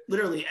sport, but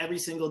literally every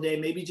single day,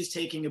 maybe just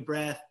taking a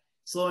breath,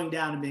 slowing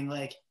down and being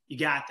like, you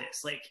got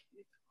this. Like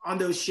on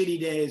those shitty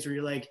days where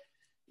you're like,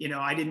 you know,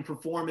 I didn't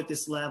perform at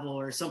this level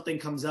or something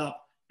comes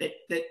up, that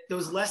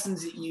those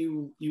lessons that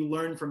you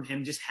learn from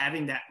him, just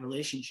having that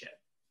relationship.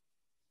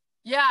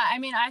 Yeah. I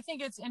mean, I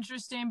think it's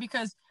interesting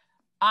because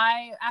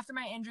after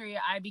my injury,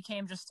 I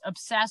became just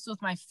obsessed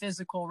with my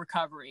physical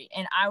recovery,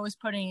 and I was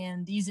putting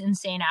in these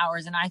insane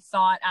hours. And I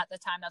thought at the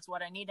time that's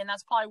what I need. And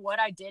that's probably what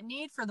I did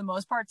need for the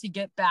most part to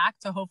get back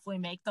to hopefully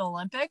make the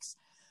Olympics.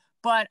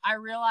 But I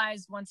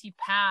realized once he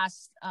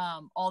passed,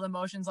 all the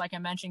emotions, like I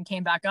mentioned,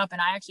 came back up, and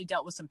I actually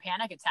dealt with some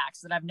panic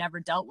attacks that I've never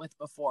dealt with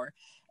before.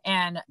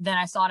 And then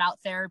I sought out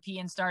therapy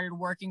and started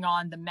working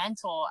on the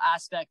mental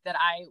aspect that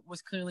I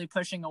was clearly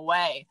pushing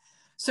away.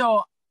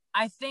 So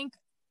I think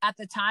at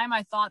the time,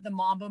 I thought the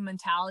Mamba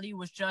mentality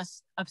was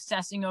just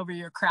obsessing over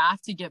your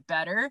craft to get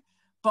better.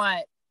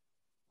 But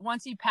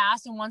once he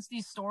passed and once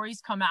these stories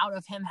come out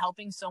of him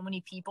helping so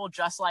many people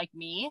just like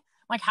me,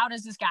 like, how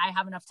does this guy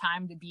have enough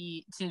time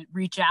to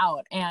reach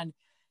out? And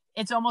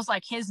it's almost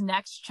like his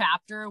next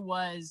chapter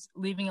was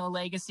leaving a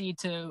legacy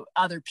to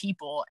other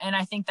people. And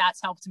I think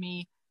that's helped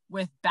me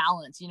with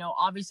balance. You know,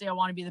 obviously I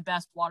want to be the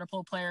best water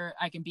polo player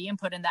I can be and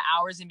put in the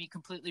hours and be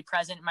completely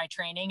present in my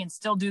training and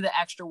still do the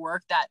extra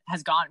work that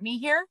has gotten me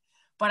here.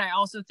 But I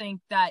also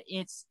think that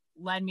it's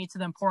led me to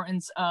the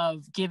importance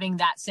of giving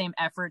that same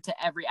effort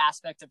to every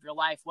aspect of your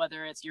life,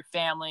 whether it's your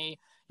family,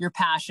 your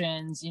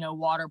passions, you know,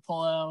 water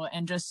polo,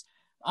 and just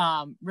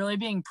really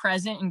being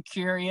present and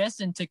curious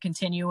and to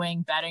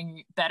continuing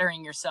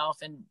bettering yourself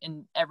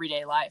in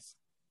everyday life.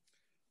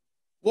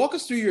 Walk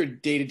us through your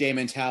day-to-day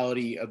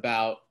mentality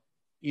about,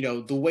 you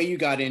know, the way you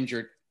got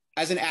injured.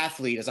 As an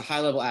athlete, as a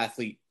high-level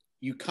athlete,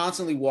 you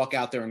constantly walk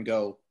out there and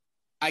go,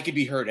 I could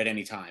be hurt at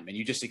any time, and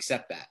you just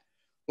accept that.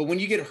 But when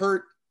you get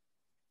hurt,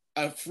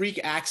 a freak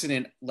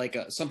accident, like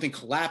something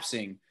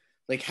collapsing,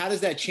 like how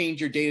does that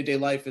change your day-to-day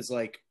life? Is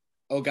like,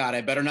 oh God,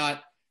 I better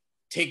not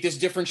take this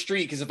different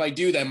street, because if I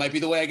do, that might be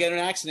the way I get in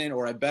an accident,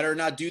 or I better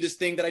not do this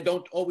thing that I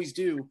don't always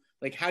do.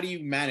 Like, how do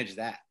you manage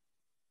that?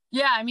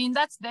 Yeah, I mean,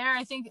 that's there.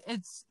 I think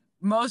it's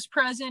most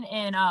present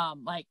in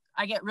like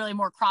I get really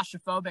more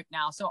claustrophobic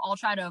now, so I'll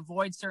try to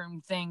avoid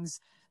certain things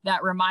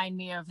that remind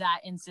me of that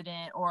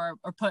incident or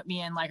put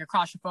me in like a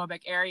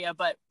claustrophobic area.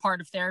 But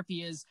part of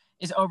therapy is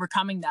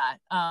overcoming that.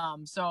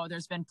 So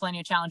there's been plenty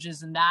of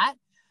challenges in that,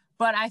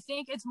 but I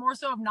think it's more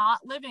so of not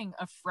living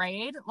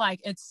afraid.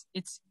 Like it's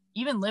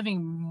even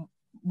living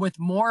with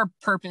more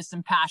purpose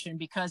and passion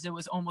because it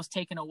was almost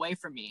taken away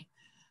from me.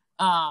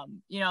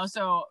 You know,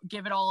 so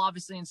give it all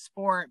obviously in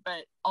sport,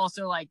 but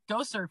also like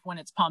go surf when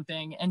it's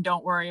pumping and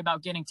don't worry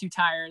about getting too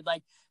tired.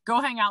 Like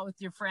go hang out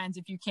with your friends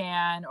if you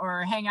can,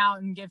 or hang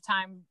out and give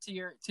time to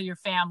your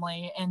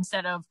family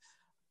instead of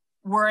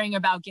worrying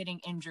about getting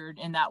injured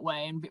in that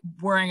way and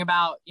worrying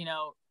about, you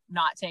know,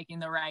 not taking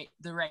the right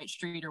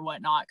street or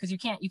whatnot. Cause you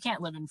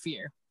can't live in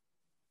fear.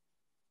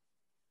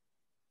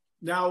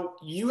 Now,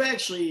 you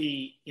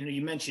actually,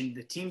 you mentioned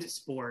the team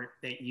sport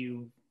that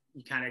you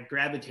kind of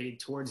gravitated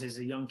towards as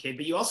a young kid,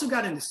 but you also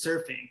got into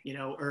surfing,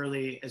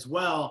 early as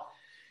well.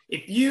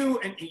 And you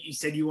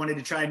said you wanted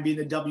to try and be in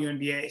the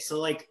WNBA. So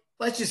like,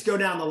 let's just go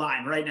down the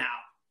line right now.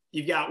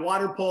 You've got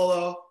water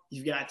polo,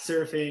 you've got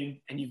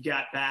surfing, and you've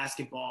got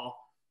basketball.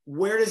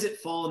 Where does it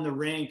fall in the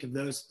rank of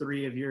those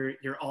three of your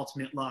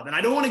ultimate love? And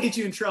I don't want to get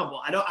you in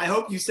trouble. I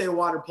hope you say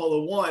water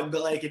polo won,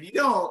 but like, if you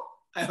don't,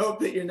 I hope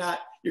that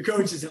your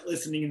coach isn't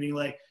listening and being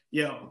like,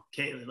 yo,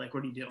 Kaleigh, like,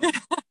 what are you doing?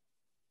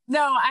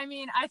 No, I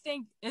mean, I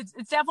think it's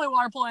definitely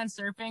water polo and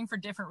surfing for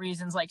different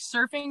reasons. Like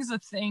surfing is a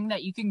thing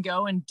that you can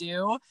go and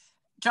do,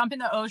 jump in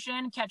the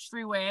ocean, catch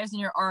 3 waves, and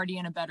you're already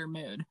in a better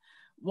mood.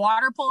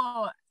 Water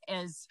polo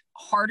is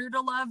harder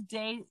to love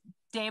day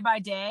by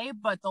day,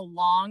 but the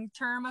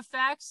long-term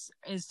effects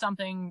is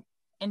something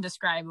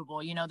indescribable.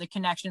 The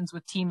connections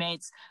with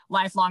teammates,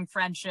 lifelong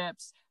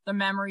friendships, the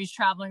memories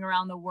traveling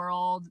around the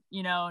world,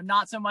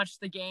 not so much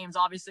the games.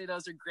 Obviously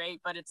those are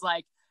great, but it's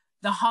like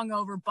the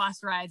hungover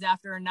bus rides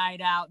after a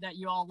night out that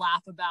you all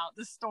laugh about,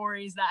 the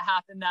stories that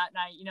happened that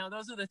night.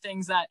 Those are the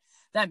things that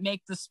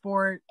make the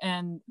sport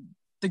and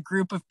the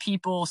group of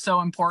people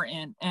so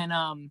important. And,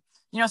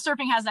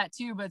 surfing has that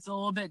too, but it's a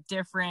little bit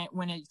different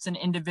when it's an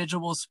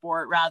individual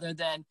sport rather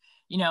than,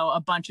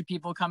 a bunch of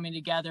people coming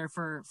together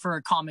for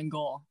a common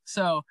goal.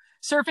 So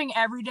surfing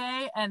every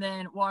day, and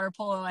then water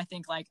polo, I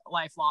think like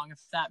lifelong, if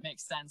that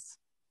makes sense.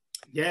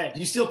 Yeah. Do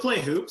you still play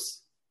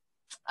hoops?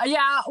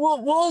 Yeah.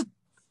 Well,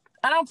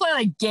 I don't play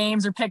like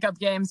games or pickup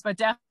games, but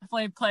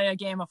definitely play a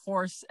game of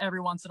horse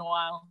every once in a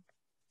while.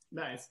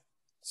 Nice.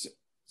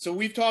 So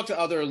we've talked to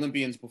other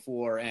Olympians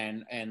before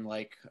and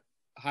like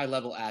high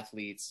level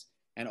athletes,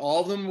 and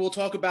all of them will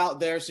talk about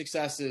their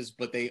successes,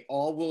 but they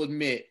all will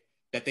admit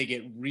that they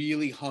get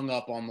really hung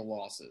up on the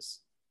losses.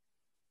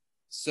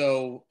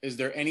 So is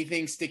there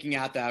anything sticking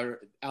out there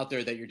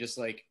that you're just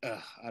like,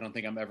 I don't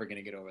think I'm ever going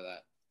to get over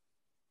that?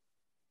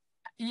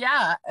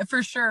 Yeah,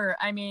 for sure.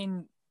 I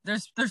mean,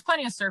 there's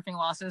plenty of surfing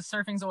losses.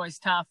 Surfing's always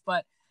tough,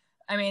 but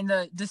I mean,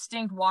 the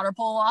distinct water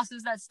polo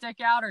losses that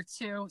stick out are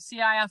 2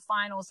 CIF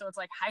finals. So it's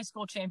like high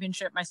school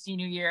championship my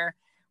senior year.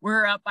 We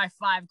were up by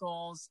 5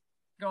 goals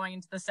going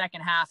into the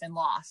second half and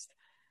lost.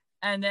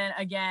 And then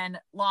again,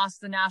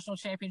 lost the national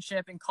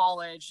championship in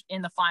college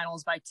in the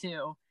finals by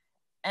 2.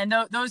 And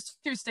those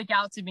 2 stick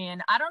out to me.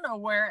 And I don't know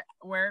where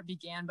it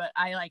began, but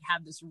I like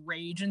have this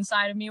rage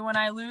inside of me when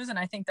I lose. And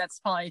I think that's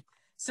probably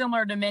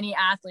similar to many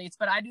athletes,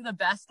 but I do the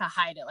best to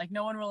hide it. Like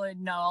no one really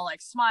know,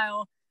 like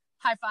smile,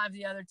 high five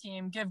the other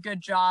team, give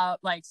good job,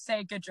 like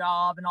say good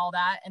job and all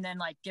that. And then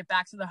like get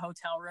back to the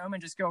hotel room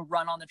and just go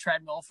run on the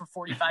treadmill for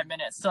 45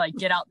 minutes to like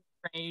get out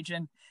the rage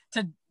and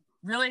to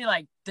really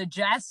like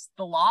digest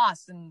the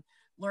loss and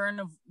learn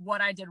of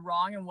what I did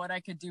wrong and what I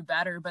could do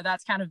better. But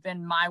that's kind of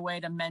been my way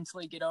to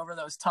mentally get over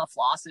those tough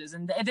losses.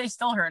 And they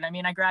still hurt. I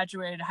mean, I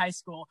graduated high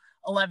school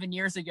 11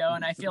 years ago,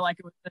 and I feel like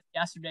it was just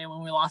yesterday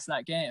when we lost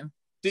that game.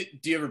 Do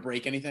you ever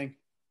break anything?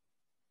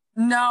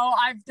 No,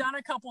 I've done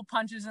a couple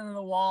punches into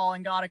the wall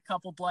and got a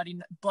couple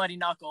bloody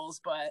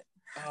knuckles, but.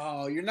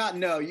 Oh,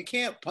 you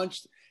can't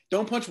punch.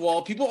 Don't punch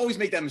wall. People always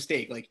make that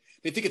mistake. Like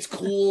they think it's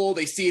cool.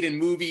 They see it in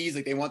movies.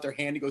 Like they want their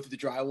hand to go through the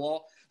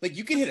drywall. Like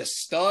you can hit a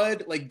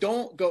stud. Like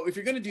don't go, if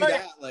you're going to do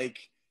that, like,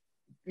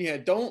 yeah,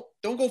 don't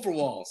go for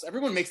walls.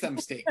 Everyone makes that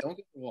mistake. Don't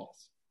go for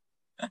walls.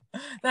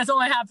 That's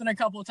only happened a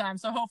couple of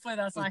times. So hopefully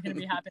that's not going to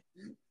be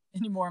happening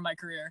anymore in my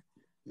career.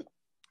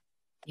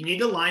 You need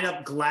to line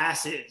up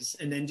glasses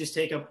and then just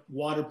take a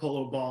water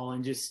polo ball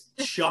and just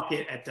chuck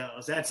it at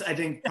those. That's, I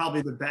think,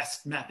 probably the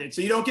best method.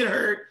 So you don't get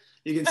hurt.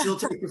 You can still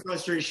take your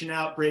frustration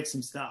out, break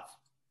some stuff.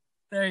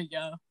 There you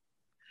go.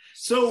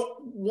 So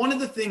one of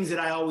the things that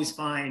I always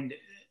find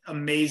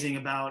amazing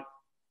about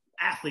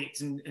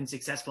athletes and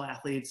successful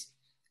athletes,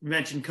 we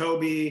mentioned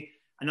Kobe.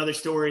 Another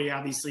story,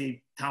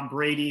 obviously, Tom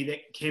Brady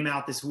that came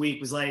out this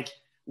week was like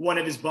one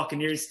of his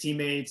Buccaneers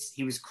teammates.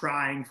 He was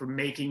crying for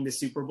making the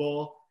Super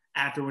Bowl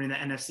after winning the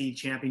NFC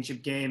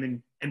championship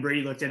game. And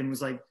Brady looked at him and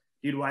was like,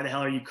 dude, why the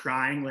hell are you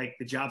crying? Like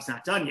the job's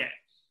not done yet.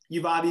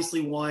 You've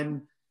obviously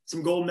won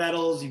some gold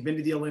medals. You've been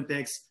to the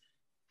Olympics.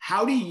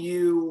 How do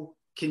you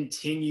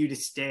continue to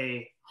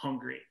stay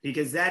hungry?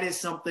 Because that is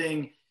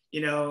something,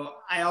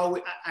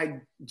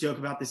 I joke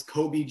about this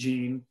Kobe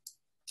gene.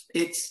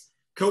 It's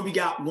Kobe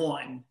got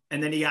 1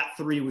 and then he got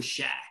 3 with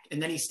Shaq.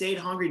 And then he stayed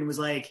hungry and was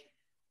like,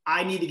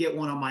 I need to get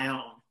 1 on my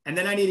own. And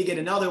then I need to get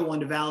another 1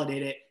 to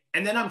validate it.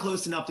 And then I'm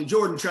close enough to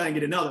Jordan to try and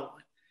get another 1.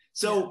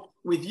 So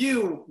with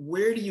you,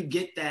 where do you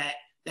get that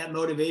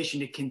motivation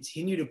to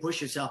continue to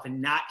push yourself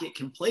and not get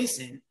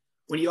complacent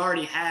when you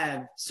already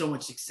have so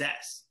much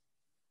success?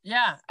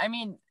 Yeah. I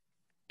mean,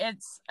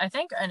 it's, I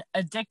think, an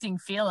addicting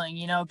feeling,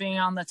 being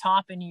on the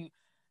top, and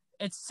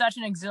it's such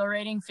an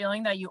exhilarating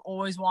feeling that you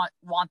always want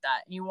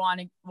that. You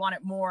want it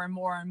more and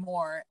more and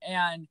more.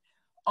 And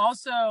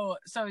also,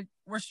 so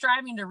we're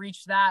striving to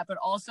reach that, but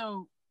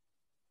also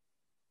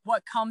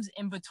what comes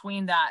in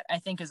between that, I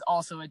think, is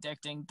also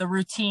addicting. The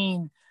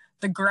routine,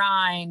 the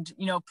grind,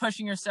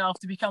 pushing yourself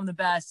to become the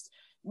best,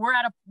 we're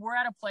at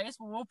a place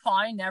where we'll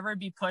probably never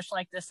be pushed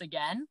like this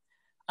again.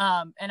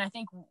 And I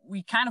think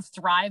we kind of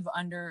thrive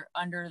under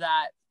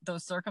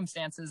those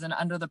circumstances and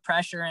under the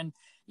pressure. And,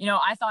 you know,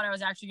 I thought I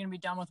was actually going to be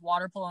done with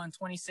water polo in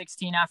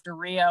 2016 after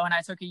Rio, and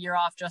I took a year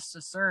off just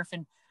to surf.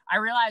 And I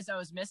realized I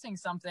was missing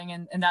something,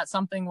 and that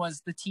something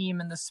was the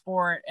team and the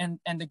sport and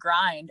the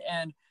grind.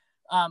 And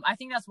I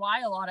think that's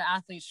why a lot of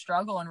athletes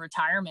struggle in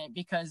retirement,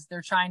 because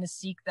they're trying to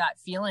seek that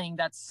feeling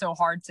that's so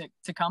hard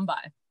to come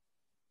by.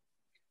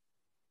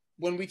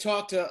 When we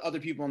talk to other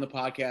people on the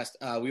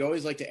podcast, we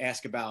always like to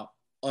ask about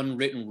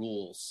unwritten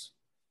rules,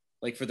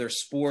 like for their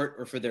sport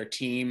or for their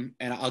team.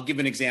 And I'll give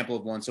an example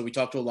of one. So we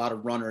talked to a lot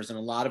of runners, and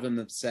a lot of them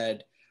have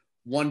said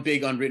one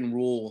big unwritten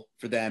rule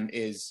for them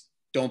is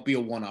don't be a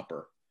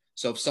one-upper.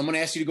 So if someone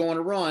asks you to go on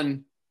a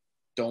run,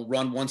 don't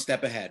run one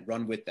step ahead,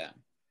 run with them.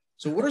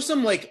 So what are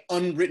some like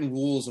unwritten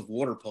rules of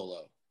water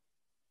polo?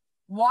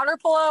 Water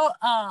polo,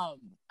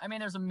 I mean,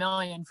 there's a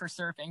million for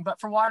surfing, but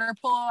for water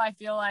polo, I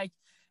feel like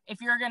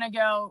if you're going to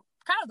go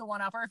kind of the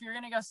one-upper, if you're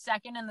going to go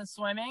second in the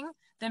swimming,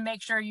 then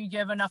make sure you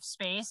give enough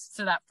space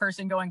to that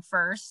person going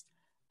first.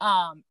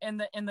 In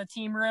the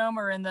team room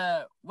or in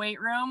the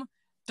weight room,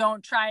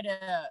 don't try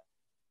to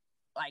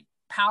like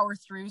power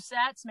through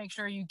sets. Make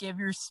sure you give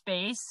your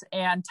space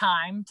and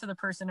time to the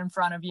person in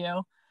front of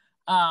you.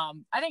 I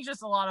think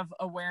just a lot of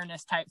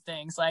awareness type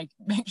things, like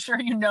make sure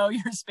you know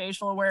your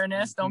spatial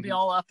awareness. Don't be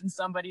all up in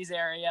somebody's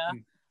area.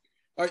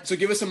 All right. So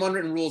give us some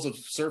unwritten rules of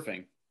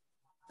surfing.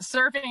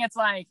 Surfing, it's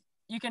like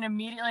you can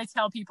immediately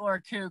tell people are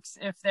kooks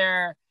if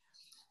they're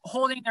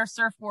holding their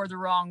surfboard the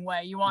wrong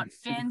way. You want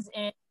fins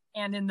in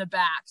and in the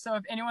back. So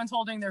if anyone's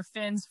holding their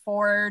fins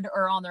forward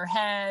or on their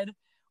head,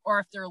 or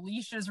if their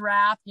leash is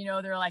wrapped, you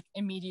know, they're like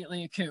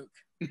immediately a kook.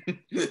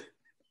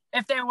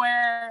 If they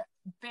wear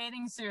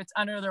bathing suits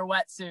under their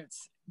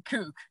wetsuits,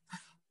 kook.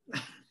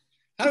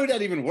 How would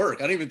that even work?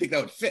 I don't even think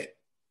that would fit.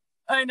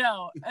 I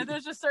know. And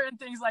there's just certain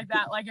things like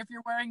that. Like if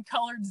you're wearing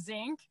colored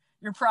zinc,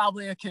 you're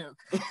probably a kook.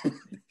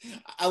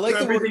 I like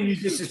so everything you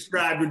just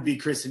described would be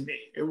Chris and me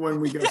when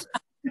we go.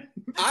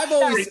 I've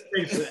always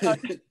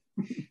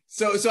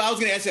so I was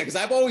going to ask that because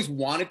I've always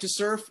wanted to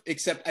surf,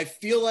 except I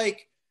feel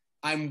like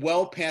I'm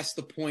well past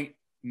the point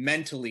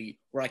mentally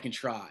where I can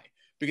try.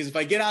 Because if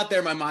I get out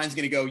there, my mind's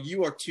going to go,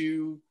 you are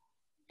too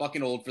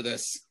fucking old for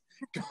this.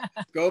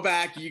 Go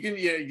back. You can,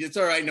 yeah, it's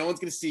all right. No one's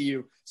going to see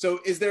you. So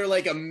is there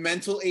like a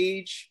mental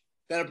age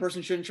that a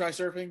person shouldn't try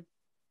surfing?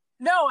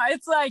 No,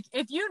 it's like,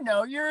 if you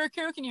know you're a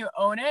kook and you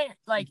own it,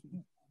 like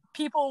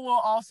people will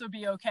also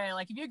be okay.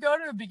 Like if you go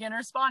to a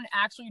beginner spot and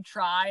actually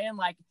try and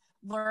like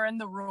learn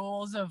the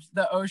rules of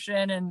the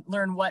ocean and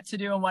learn what to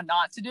do and what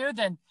not to do,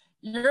 then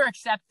you're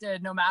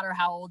accepted no matter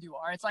how old you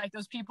are. It's like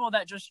those people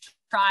that just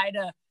try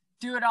to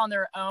do it on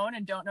their own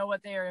and don't know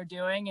what they are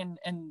doing,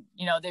 and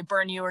you know, they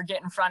burn you or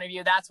get in front of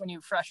you. That's when you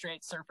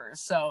frustrate surfers.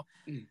 So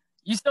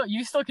you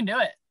still can do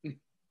it.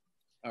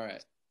 All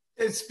right.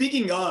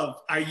 Speaking of,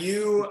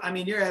 you're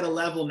at a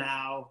level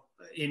now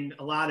in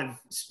a lot of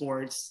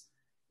sports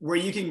where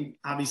you can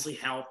obviously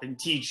help and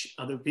teach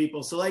other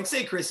people. So like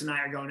say Chris and I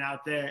are going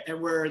out there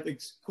and we're the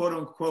quote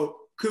unquote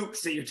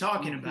kooks that you're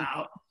talking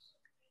about.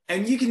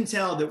 And you can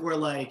tell that we're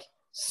like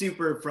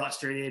super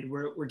frustrated.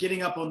 We're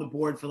getting up on the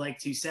board for like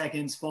 2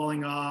 seconds,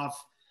 falling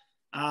off.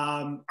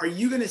 Are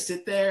you going to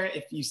sit there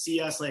if you see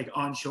us like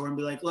on shore and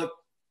be like, look,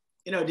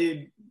 you know,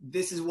 dude,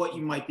 this is what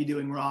you might be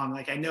doing wrong.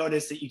 Like I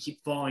noticed that you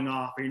keep falling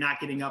off or you're not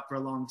getting up for a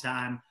long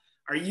time.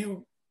 Are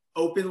you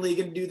openly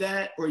going to do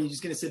that? Or are you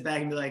just going to sit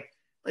back and be like,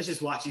 let's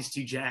just watch these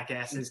two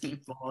jackasses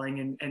keep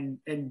falling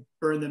and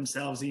burn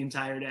themselves the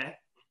entire day?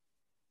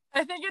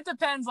 I think it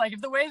depends. Like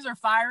if the waves are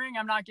firing,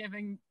 I'm not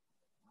giving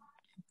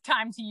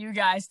time to you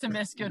guys to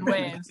miss good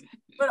waves.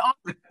 But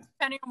also,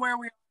 depending on where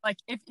we're, like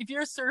if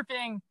you're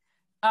surfing,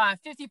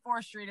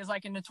 54th Street is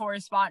like a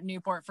notorious spot in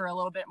Newport for a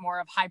little bit more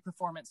of high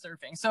performance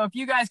surfing. So if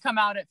you guys come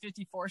out at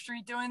 54th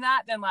Street doing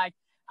that, then like,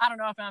 I don't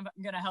know if I'm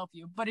going to help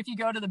you. But if you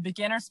go to the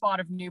beginner spot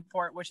of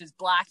Newport, which is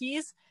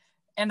Blackies,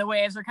 and the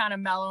waves are kind of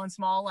mellow and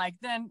small, like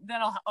then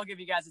I'll give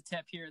you guys a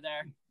tip here or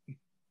there.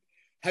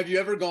 Have you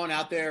ever gone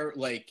out there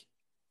like,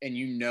 and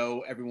you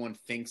know everyone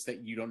thinks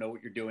that you don't know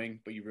what you're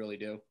doing, but you really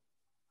do?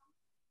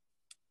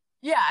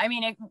 Yeah, I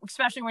mean,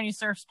 especially when you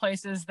surf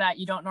places that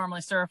you don't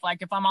normally surf.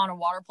 Like if I'm on a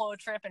water polo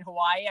trip in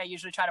Hawaii, I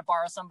usually try to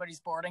borrow somebody's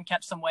board and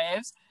catch some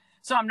waves.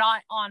 So I'm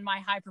not on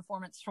my high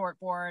performance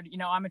shortboard. You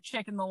know, I'm a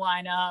chick in the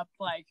lineup,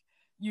 like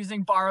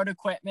using borrowed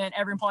equipment.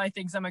 Everyone probably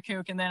thinks I'm a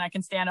kook, and then I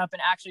can stand up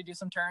and actually do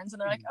some turns. And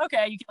they're like,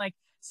 okay, you can like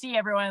see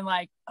everyone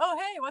like, oh,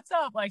 hey, what's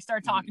up? Like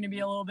start talking to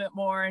me a little bit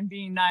more and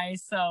being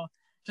nice. So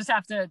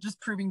just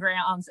proving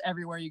grounds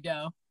everywhere you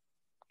go.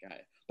 Got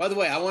it. By the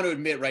way, I want to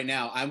admit right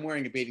now, I'm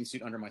wearing a bathing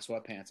suit under my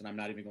sweatpants, and I'm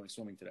not even going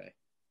swimming today.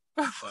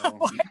 So.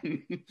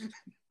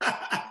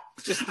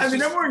 I'm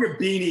wearing a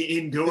beanie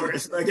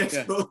indoors. So I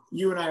guess both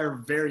you and I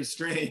are very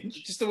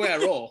strange. Just the way I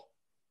roll.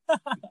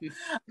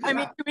 I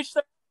mean,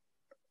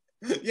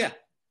 yeah.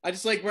 I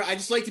just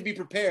like to be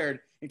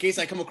prepared in case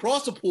I come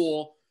across a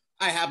pool.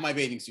 I have my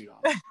bathing suit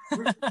on.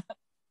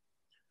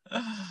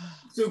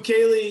 So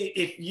Kaleigh,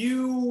 if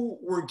you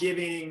were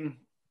giving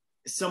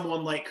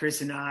someone like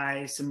Chris and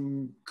I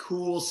some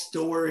cool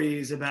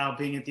stories about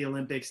being at the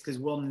Olympics, because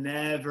we'll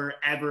never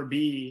ever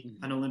be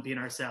an Olympian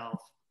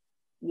ourselves,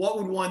 what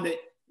would one that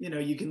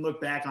you can look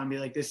back on and be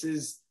like, this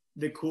is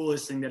the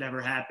coolest thing that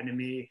ever happened to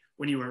me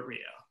when you were at Rio?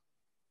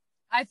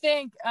 I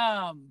think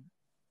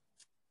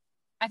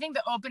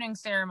the opening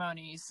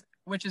ceremonies,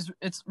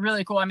 it's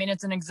really cool. I mean,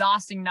 it's an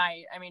exhausting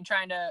night. I mean,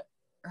 trying to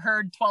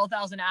herd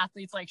 12,000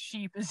 athletes like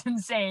sheep is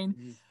insane.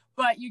 Mm-hmm.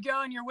 But you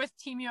go and you're with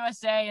Team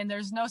USA, and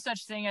there's no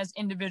such thing as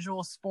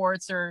individual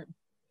sports or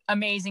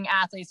amazing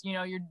athletes.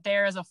 You're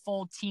there as a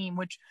full team,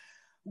 which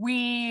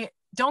we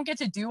don't get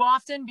to do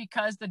often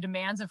because the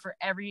demands for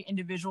every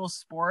individual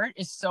sport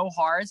is so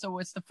hard. So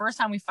it's the first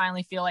time we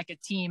finally feel like a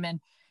team. And,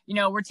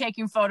 we're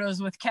taking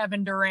photos with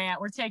Kevin Durant.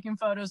 We're taking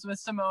photos with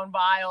Simone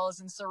Biles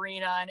and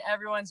Serena, and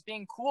everyone's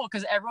being cool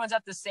because everyone's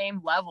at the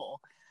same level.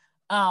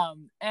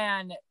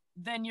 And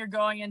then you're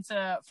going it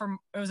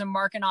was a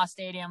Maracana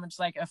Stadium, which is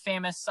like a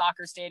famous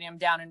soccer stadium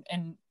down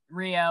in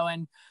Rio.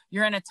 And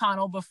you're in a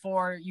tunnel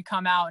before you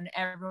come out, and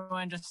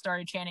everyone just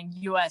started chanting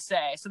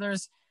USA. So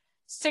there's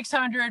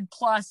 600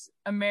 plus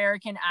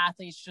American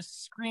athletes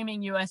just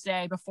screaming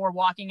USA before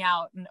walking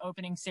out in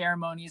opening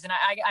ceremonies. And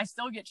I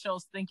still get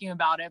chills thinking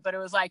about it, but it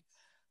was like,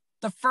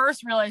 the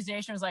first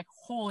realization was like,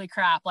 holy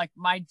crap, like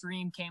my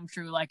dream came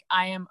true. Like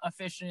I am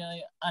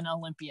officially an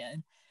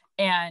Olympian.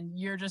 And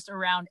you're just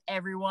around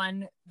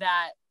everyone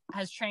that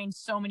has trained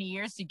so many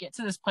years to get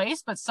to this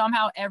place, but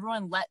somehow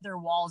everyone let their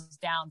walls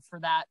down for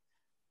that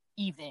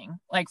evening.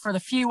 Like for the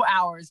few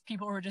hours,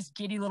 people were just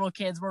giddy little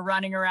kids were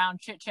running around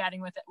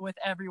chit-chatting with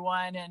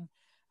everyone. And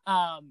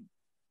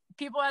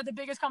people had the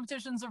biggest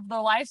competitions of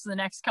their lives the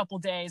next couple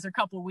days or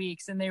couple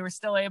weeks, and they were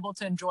still able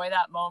to enjoy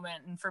that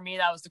moment. And for me,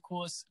 that was the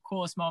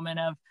coolest moment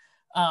of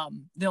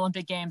the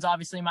Olympic Games,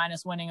 obviously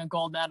minus winning a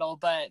gold medal,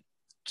 but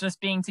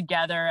just being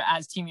together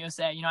as Team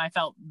USA. I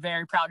felt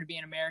very proud to be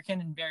an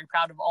American and very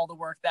proud of all the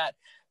work that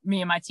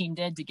me and my team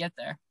did to get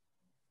there.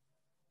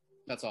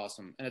 That's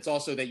awesome. And it's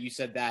also that you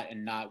said that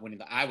and not winning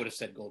I would have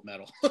said gold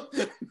medal.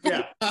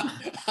 Yeah.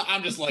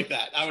 I'm just like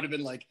that. I would have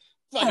been like,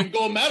 fucking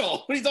gold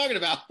medal. What are you talking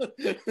about?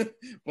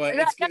 But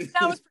that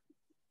was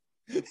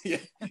yeah.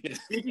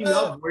 Speaking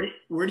of,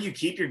 where do you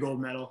keep your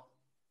gold medal?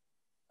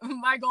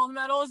 My gold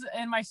medal is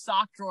in my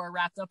sock drawer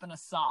wrapped up in a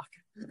sock.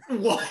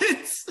 What?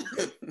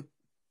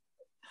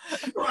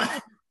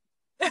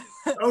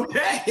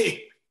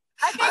 Okay.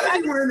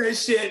 I've been wearing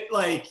this shit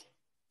like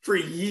for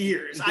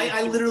years.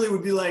 I literally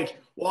would be like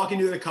walking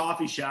to the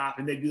coffee shop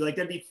and they'd be like,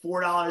 that'd be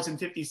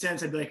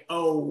 $4.50. I'd be like,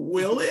 oh,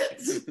 will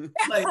it?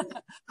 Like,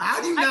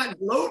 how do you not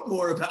gloat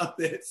more about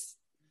this?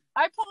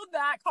 I pulled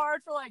that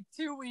card for like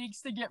 2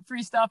 weeks to get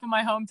free stuff in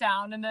my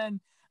hometown. And then,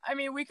 I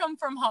mean, we come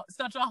from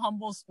such a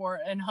humble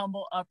sport and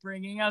humble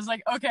upbringing. I was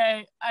like,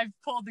 okay, I've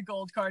pulled the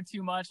gold card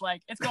too much.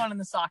 Like, it's going in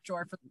the sock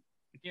drawer for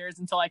years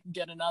until I can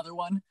get another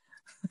one.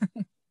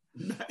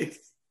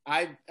 Nice.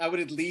 I would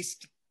at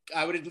least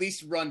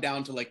run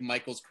down to like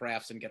Michael's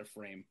Crafts and get a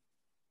frame.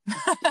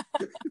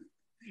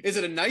 Is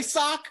it a nice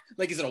sock?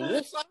 Like, is it a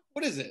wool sock?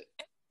 What is it?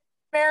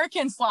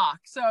 American sock.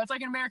 So it's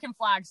like an American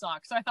flag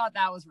sock. So I thought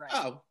that was right.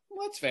 Oh,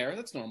 well, that's fair.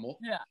 That's normal.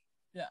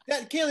 Yeah.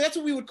 Kaleigh, that's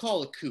what we would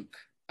call a kook.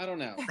 I don't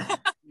know.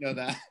 You know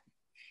that?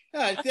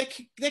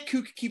 That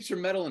kook keeps her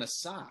medal in a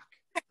sock.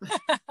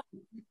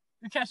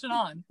 You're catching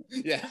on.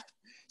 Yeah.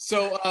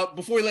 So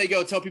before we let you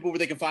go, tell people where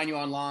they can find you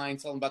online.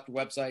 Tell them about your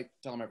website.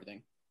 Tell them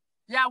everything.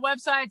 Yeah,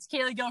 website's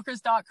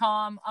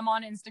KaleighGilchrist.com. I'm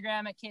on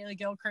Instagram at Kaleigh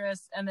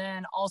Gilchrist, and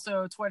then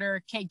also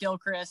Twitter,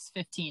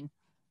 KGilchrist15.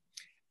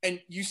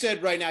 And you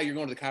said right now you're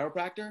going to the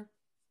chiropractor?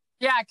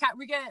 Yeah,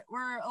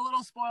 we're a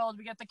little spoiled.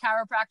 We get the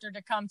chiropractor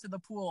to come to the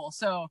pool,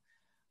 so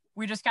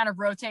we just kind of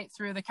rotate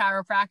through the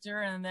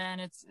chiropractor, and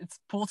then it's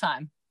pool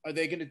time. Are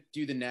they going to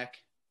do the neck?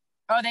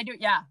 Oh, they do.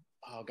 Yeah.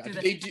 Oh God.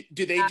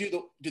 Do they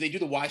do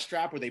the Y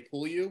strap where they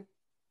pull you?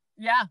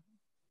 Yeah.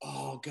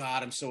 Oh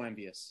God, I'm so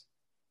envious.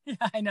 Yeah,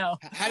 I know.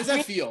 How does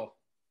that feel?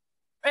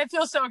 It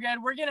feels so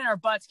good. We're getting our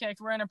butts kicked.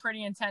 We're in a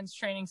pretty intense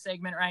training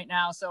segment right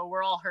now, so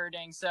we're all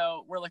hurting.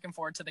 So we're looking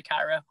forward to the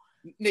chiro.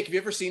 Nick, have you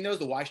ever seen those,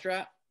 the Y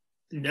strap?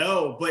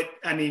 No, but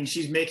I mean,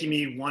 she's making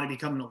me want to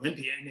become an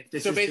Olympian. If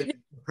this is the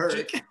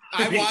perk.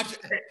 I watch.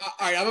 All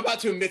right, I'm about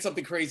to admit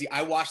something crazy.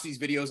 I watch these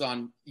videos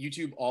on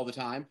YouTube all the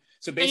time.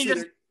 So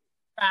basically,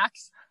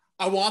 facts.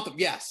 I want them.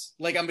 Yes,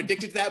 like I'm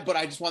addicted to that, but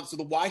I just want. So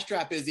the Y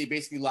strap is they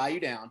basically lie you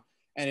down,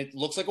 and it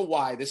looks like a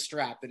Y. This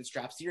strap that it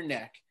straps to your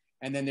neck,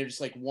 and then they're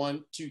just like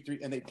 1, 2, 3,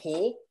 and they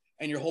pull,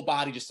 and your whole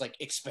body just like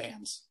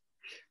expands.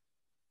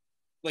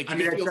 Like you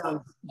can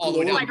feel all the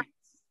way down.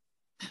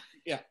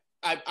 Yeah,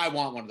 I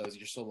want one of those.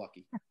 You're so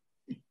lucky.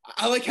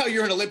 I like how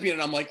you're an Olympian,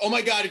 and I'm like, oh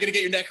my God, you're gonna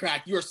get your neck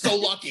cracked. You are so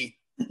lucky.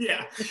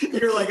 Yeah,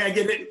 you're like, I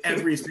get it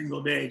every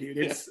single day, dude.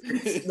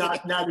 It's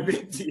not a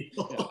big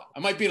deal. Yeah. I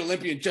might be an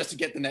Olympian just to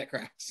get the neck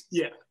cracks.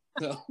 Yeah.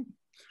 So.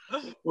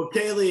 Well,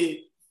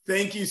 Kaleigh,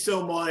 thank you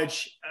so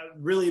much. I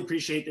really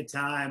appreciate the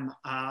time.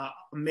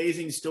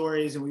 Amazing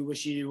stories, and we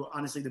wish you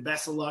honestly the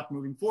best of luck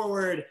moving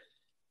forward.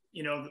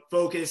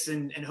 focus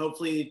and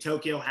hopefully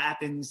Tokyo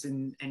happens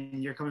and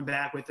you're coming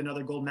back with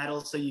another gold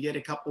medal. So you get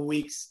a couple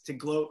weeks to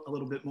gloat a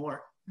little bit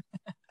more.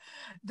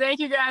 Thank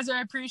you guys.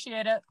 I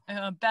appreciate it.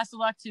 Best of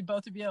luck to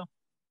both of you.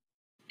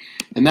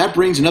 And that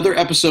brings another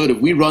episode of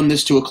We Run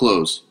This to a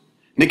close.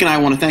 Nick and I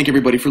want to thank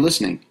everybody for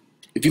listening.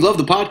 If you love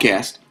the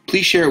podcast,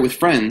 please share it with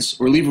friends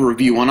or leave a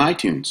review on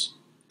iTunes.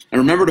 And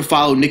remember to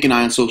follow Nick and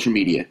I on social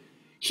media.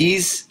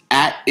 He's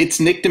at It's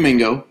Nick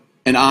Domingo,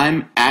 and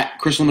I'm at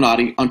Chris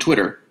Limonati on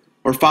Twitter.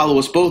 Or follow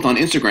us both on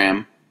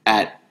Instagram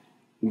at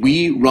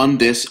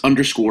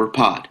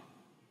WeRunThis_pod.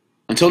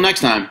 Until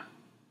next time,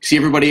 see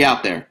everybody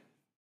out there.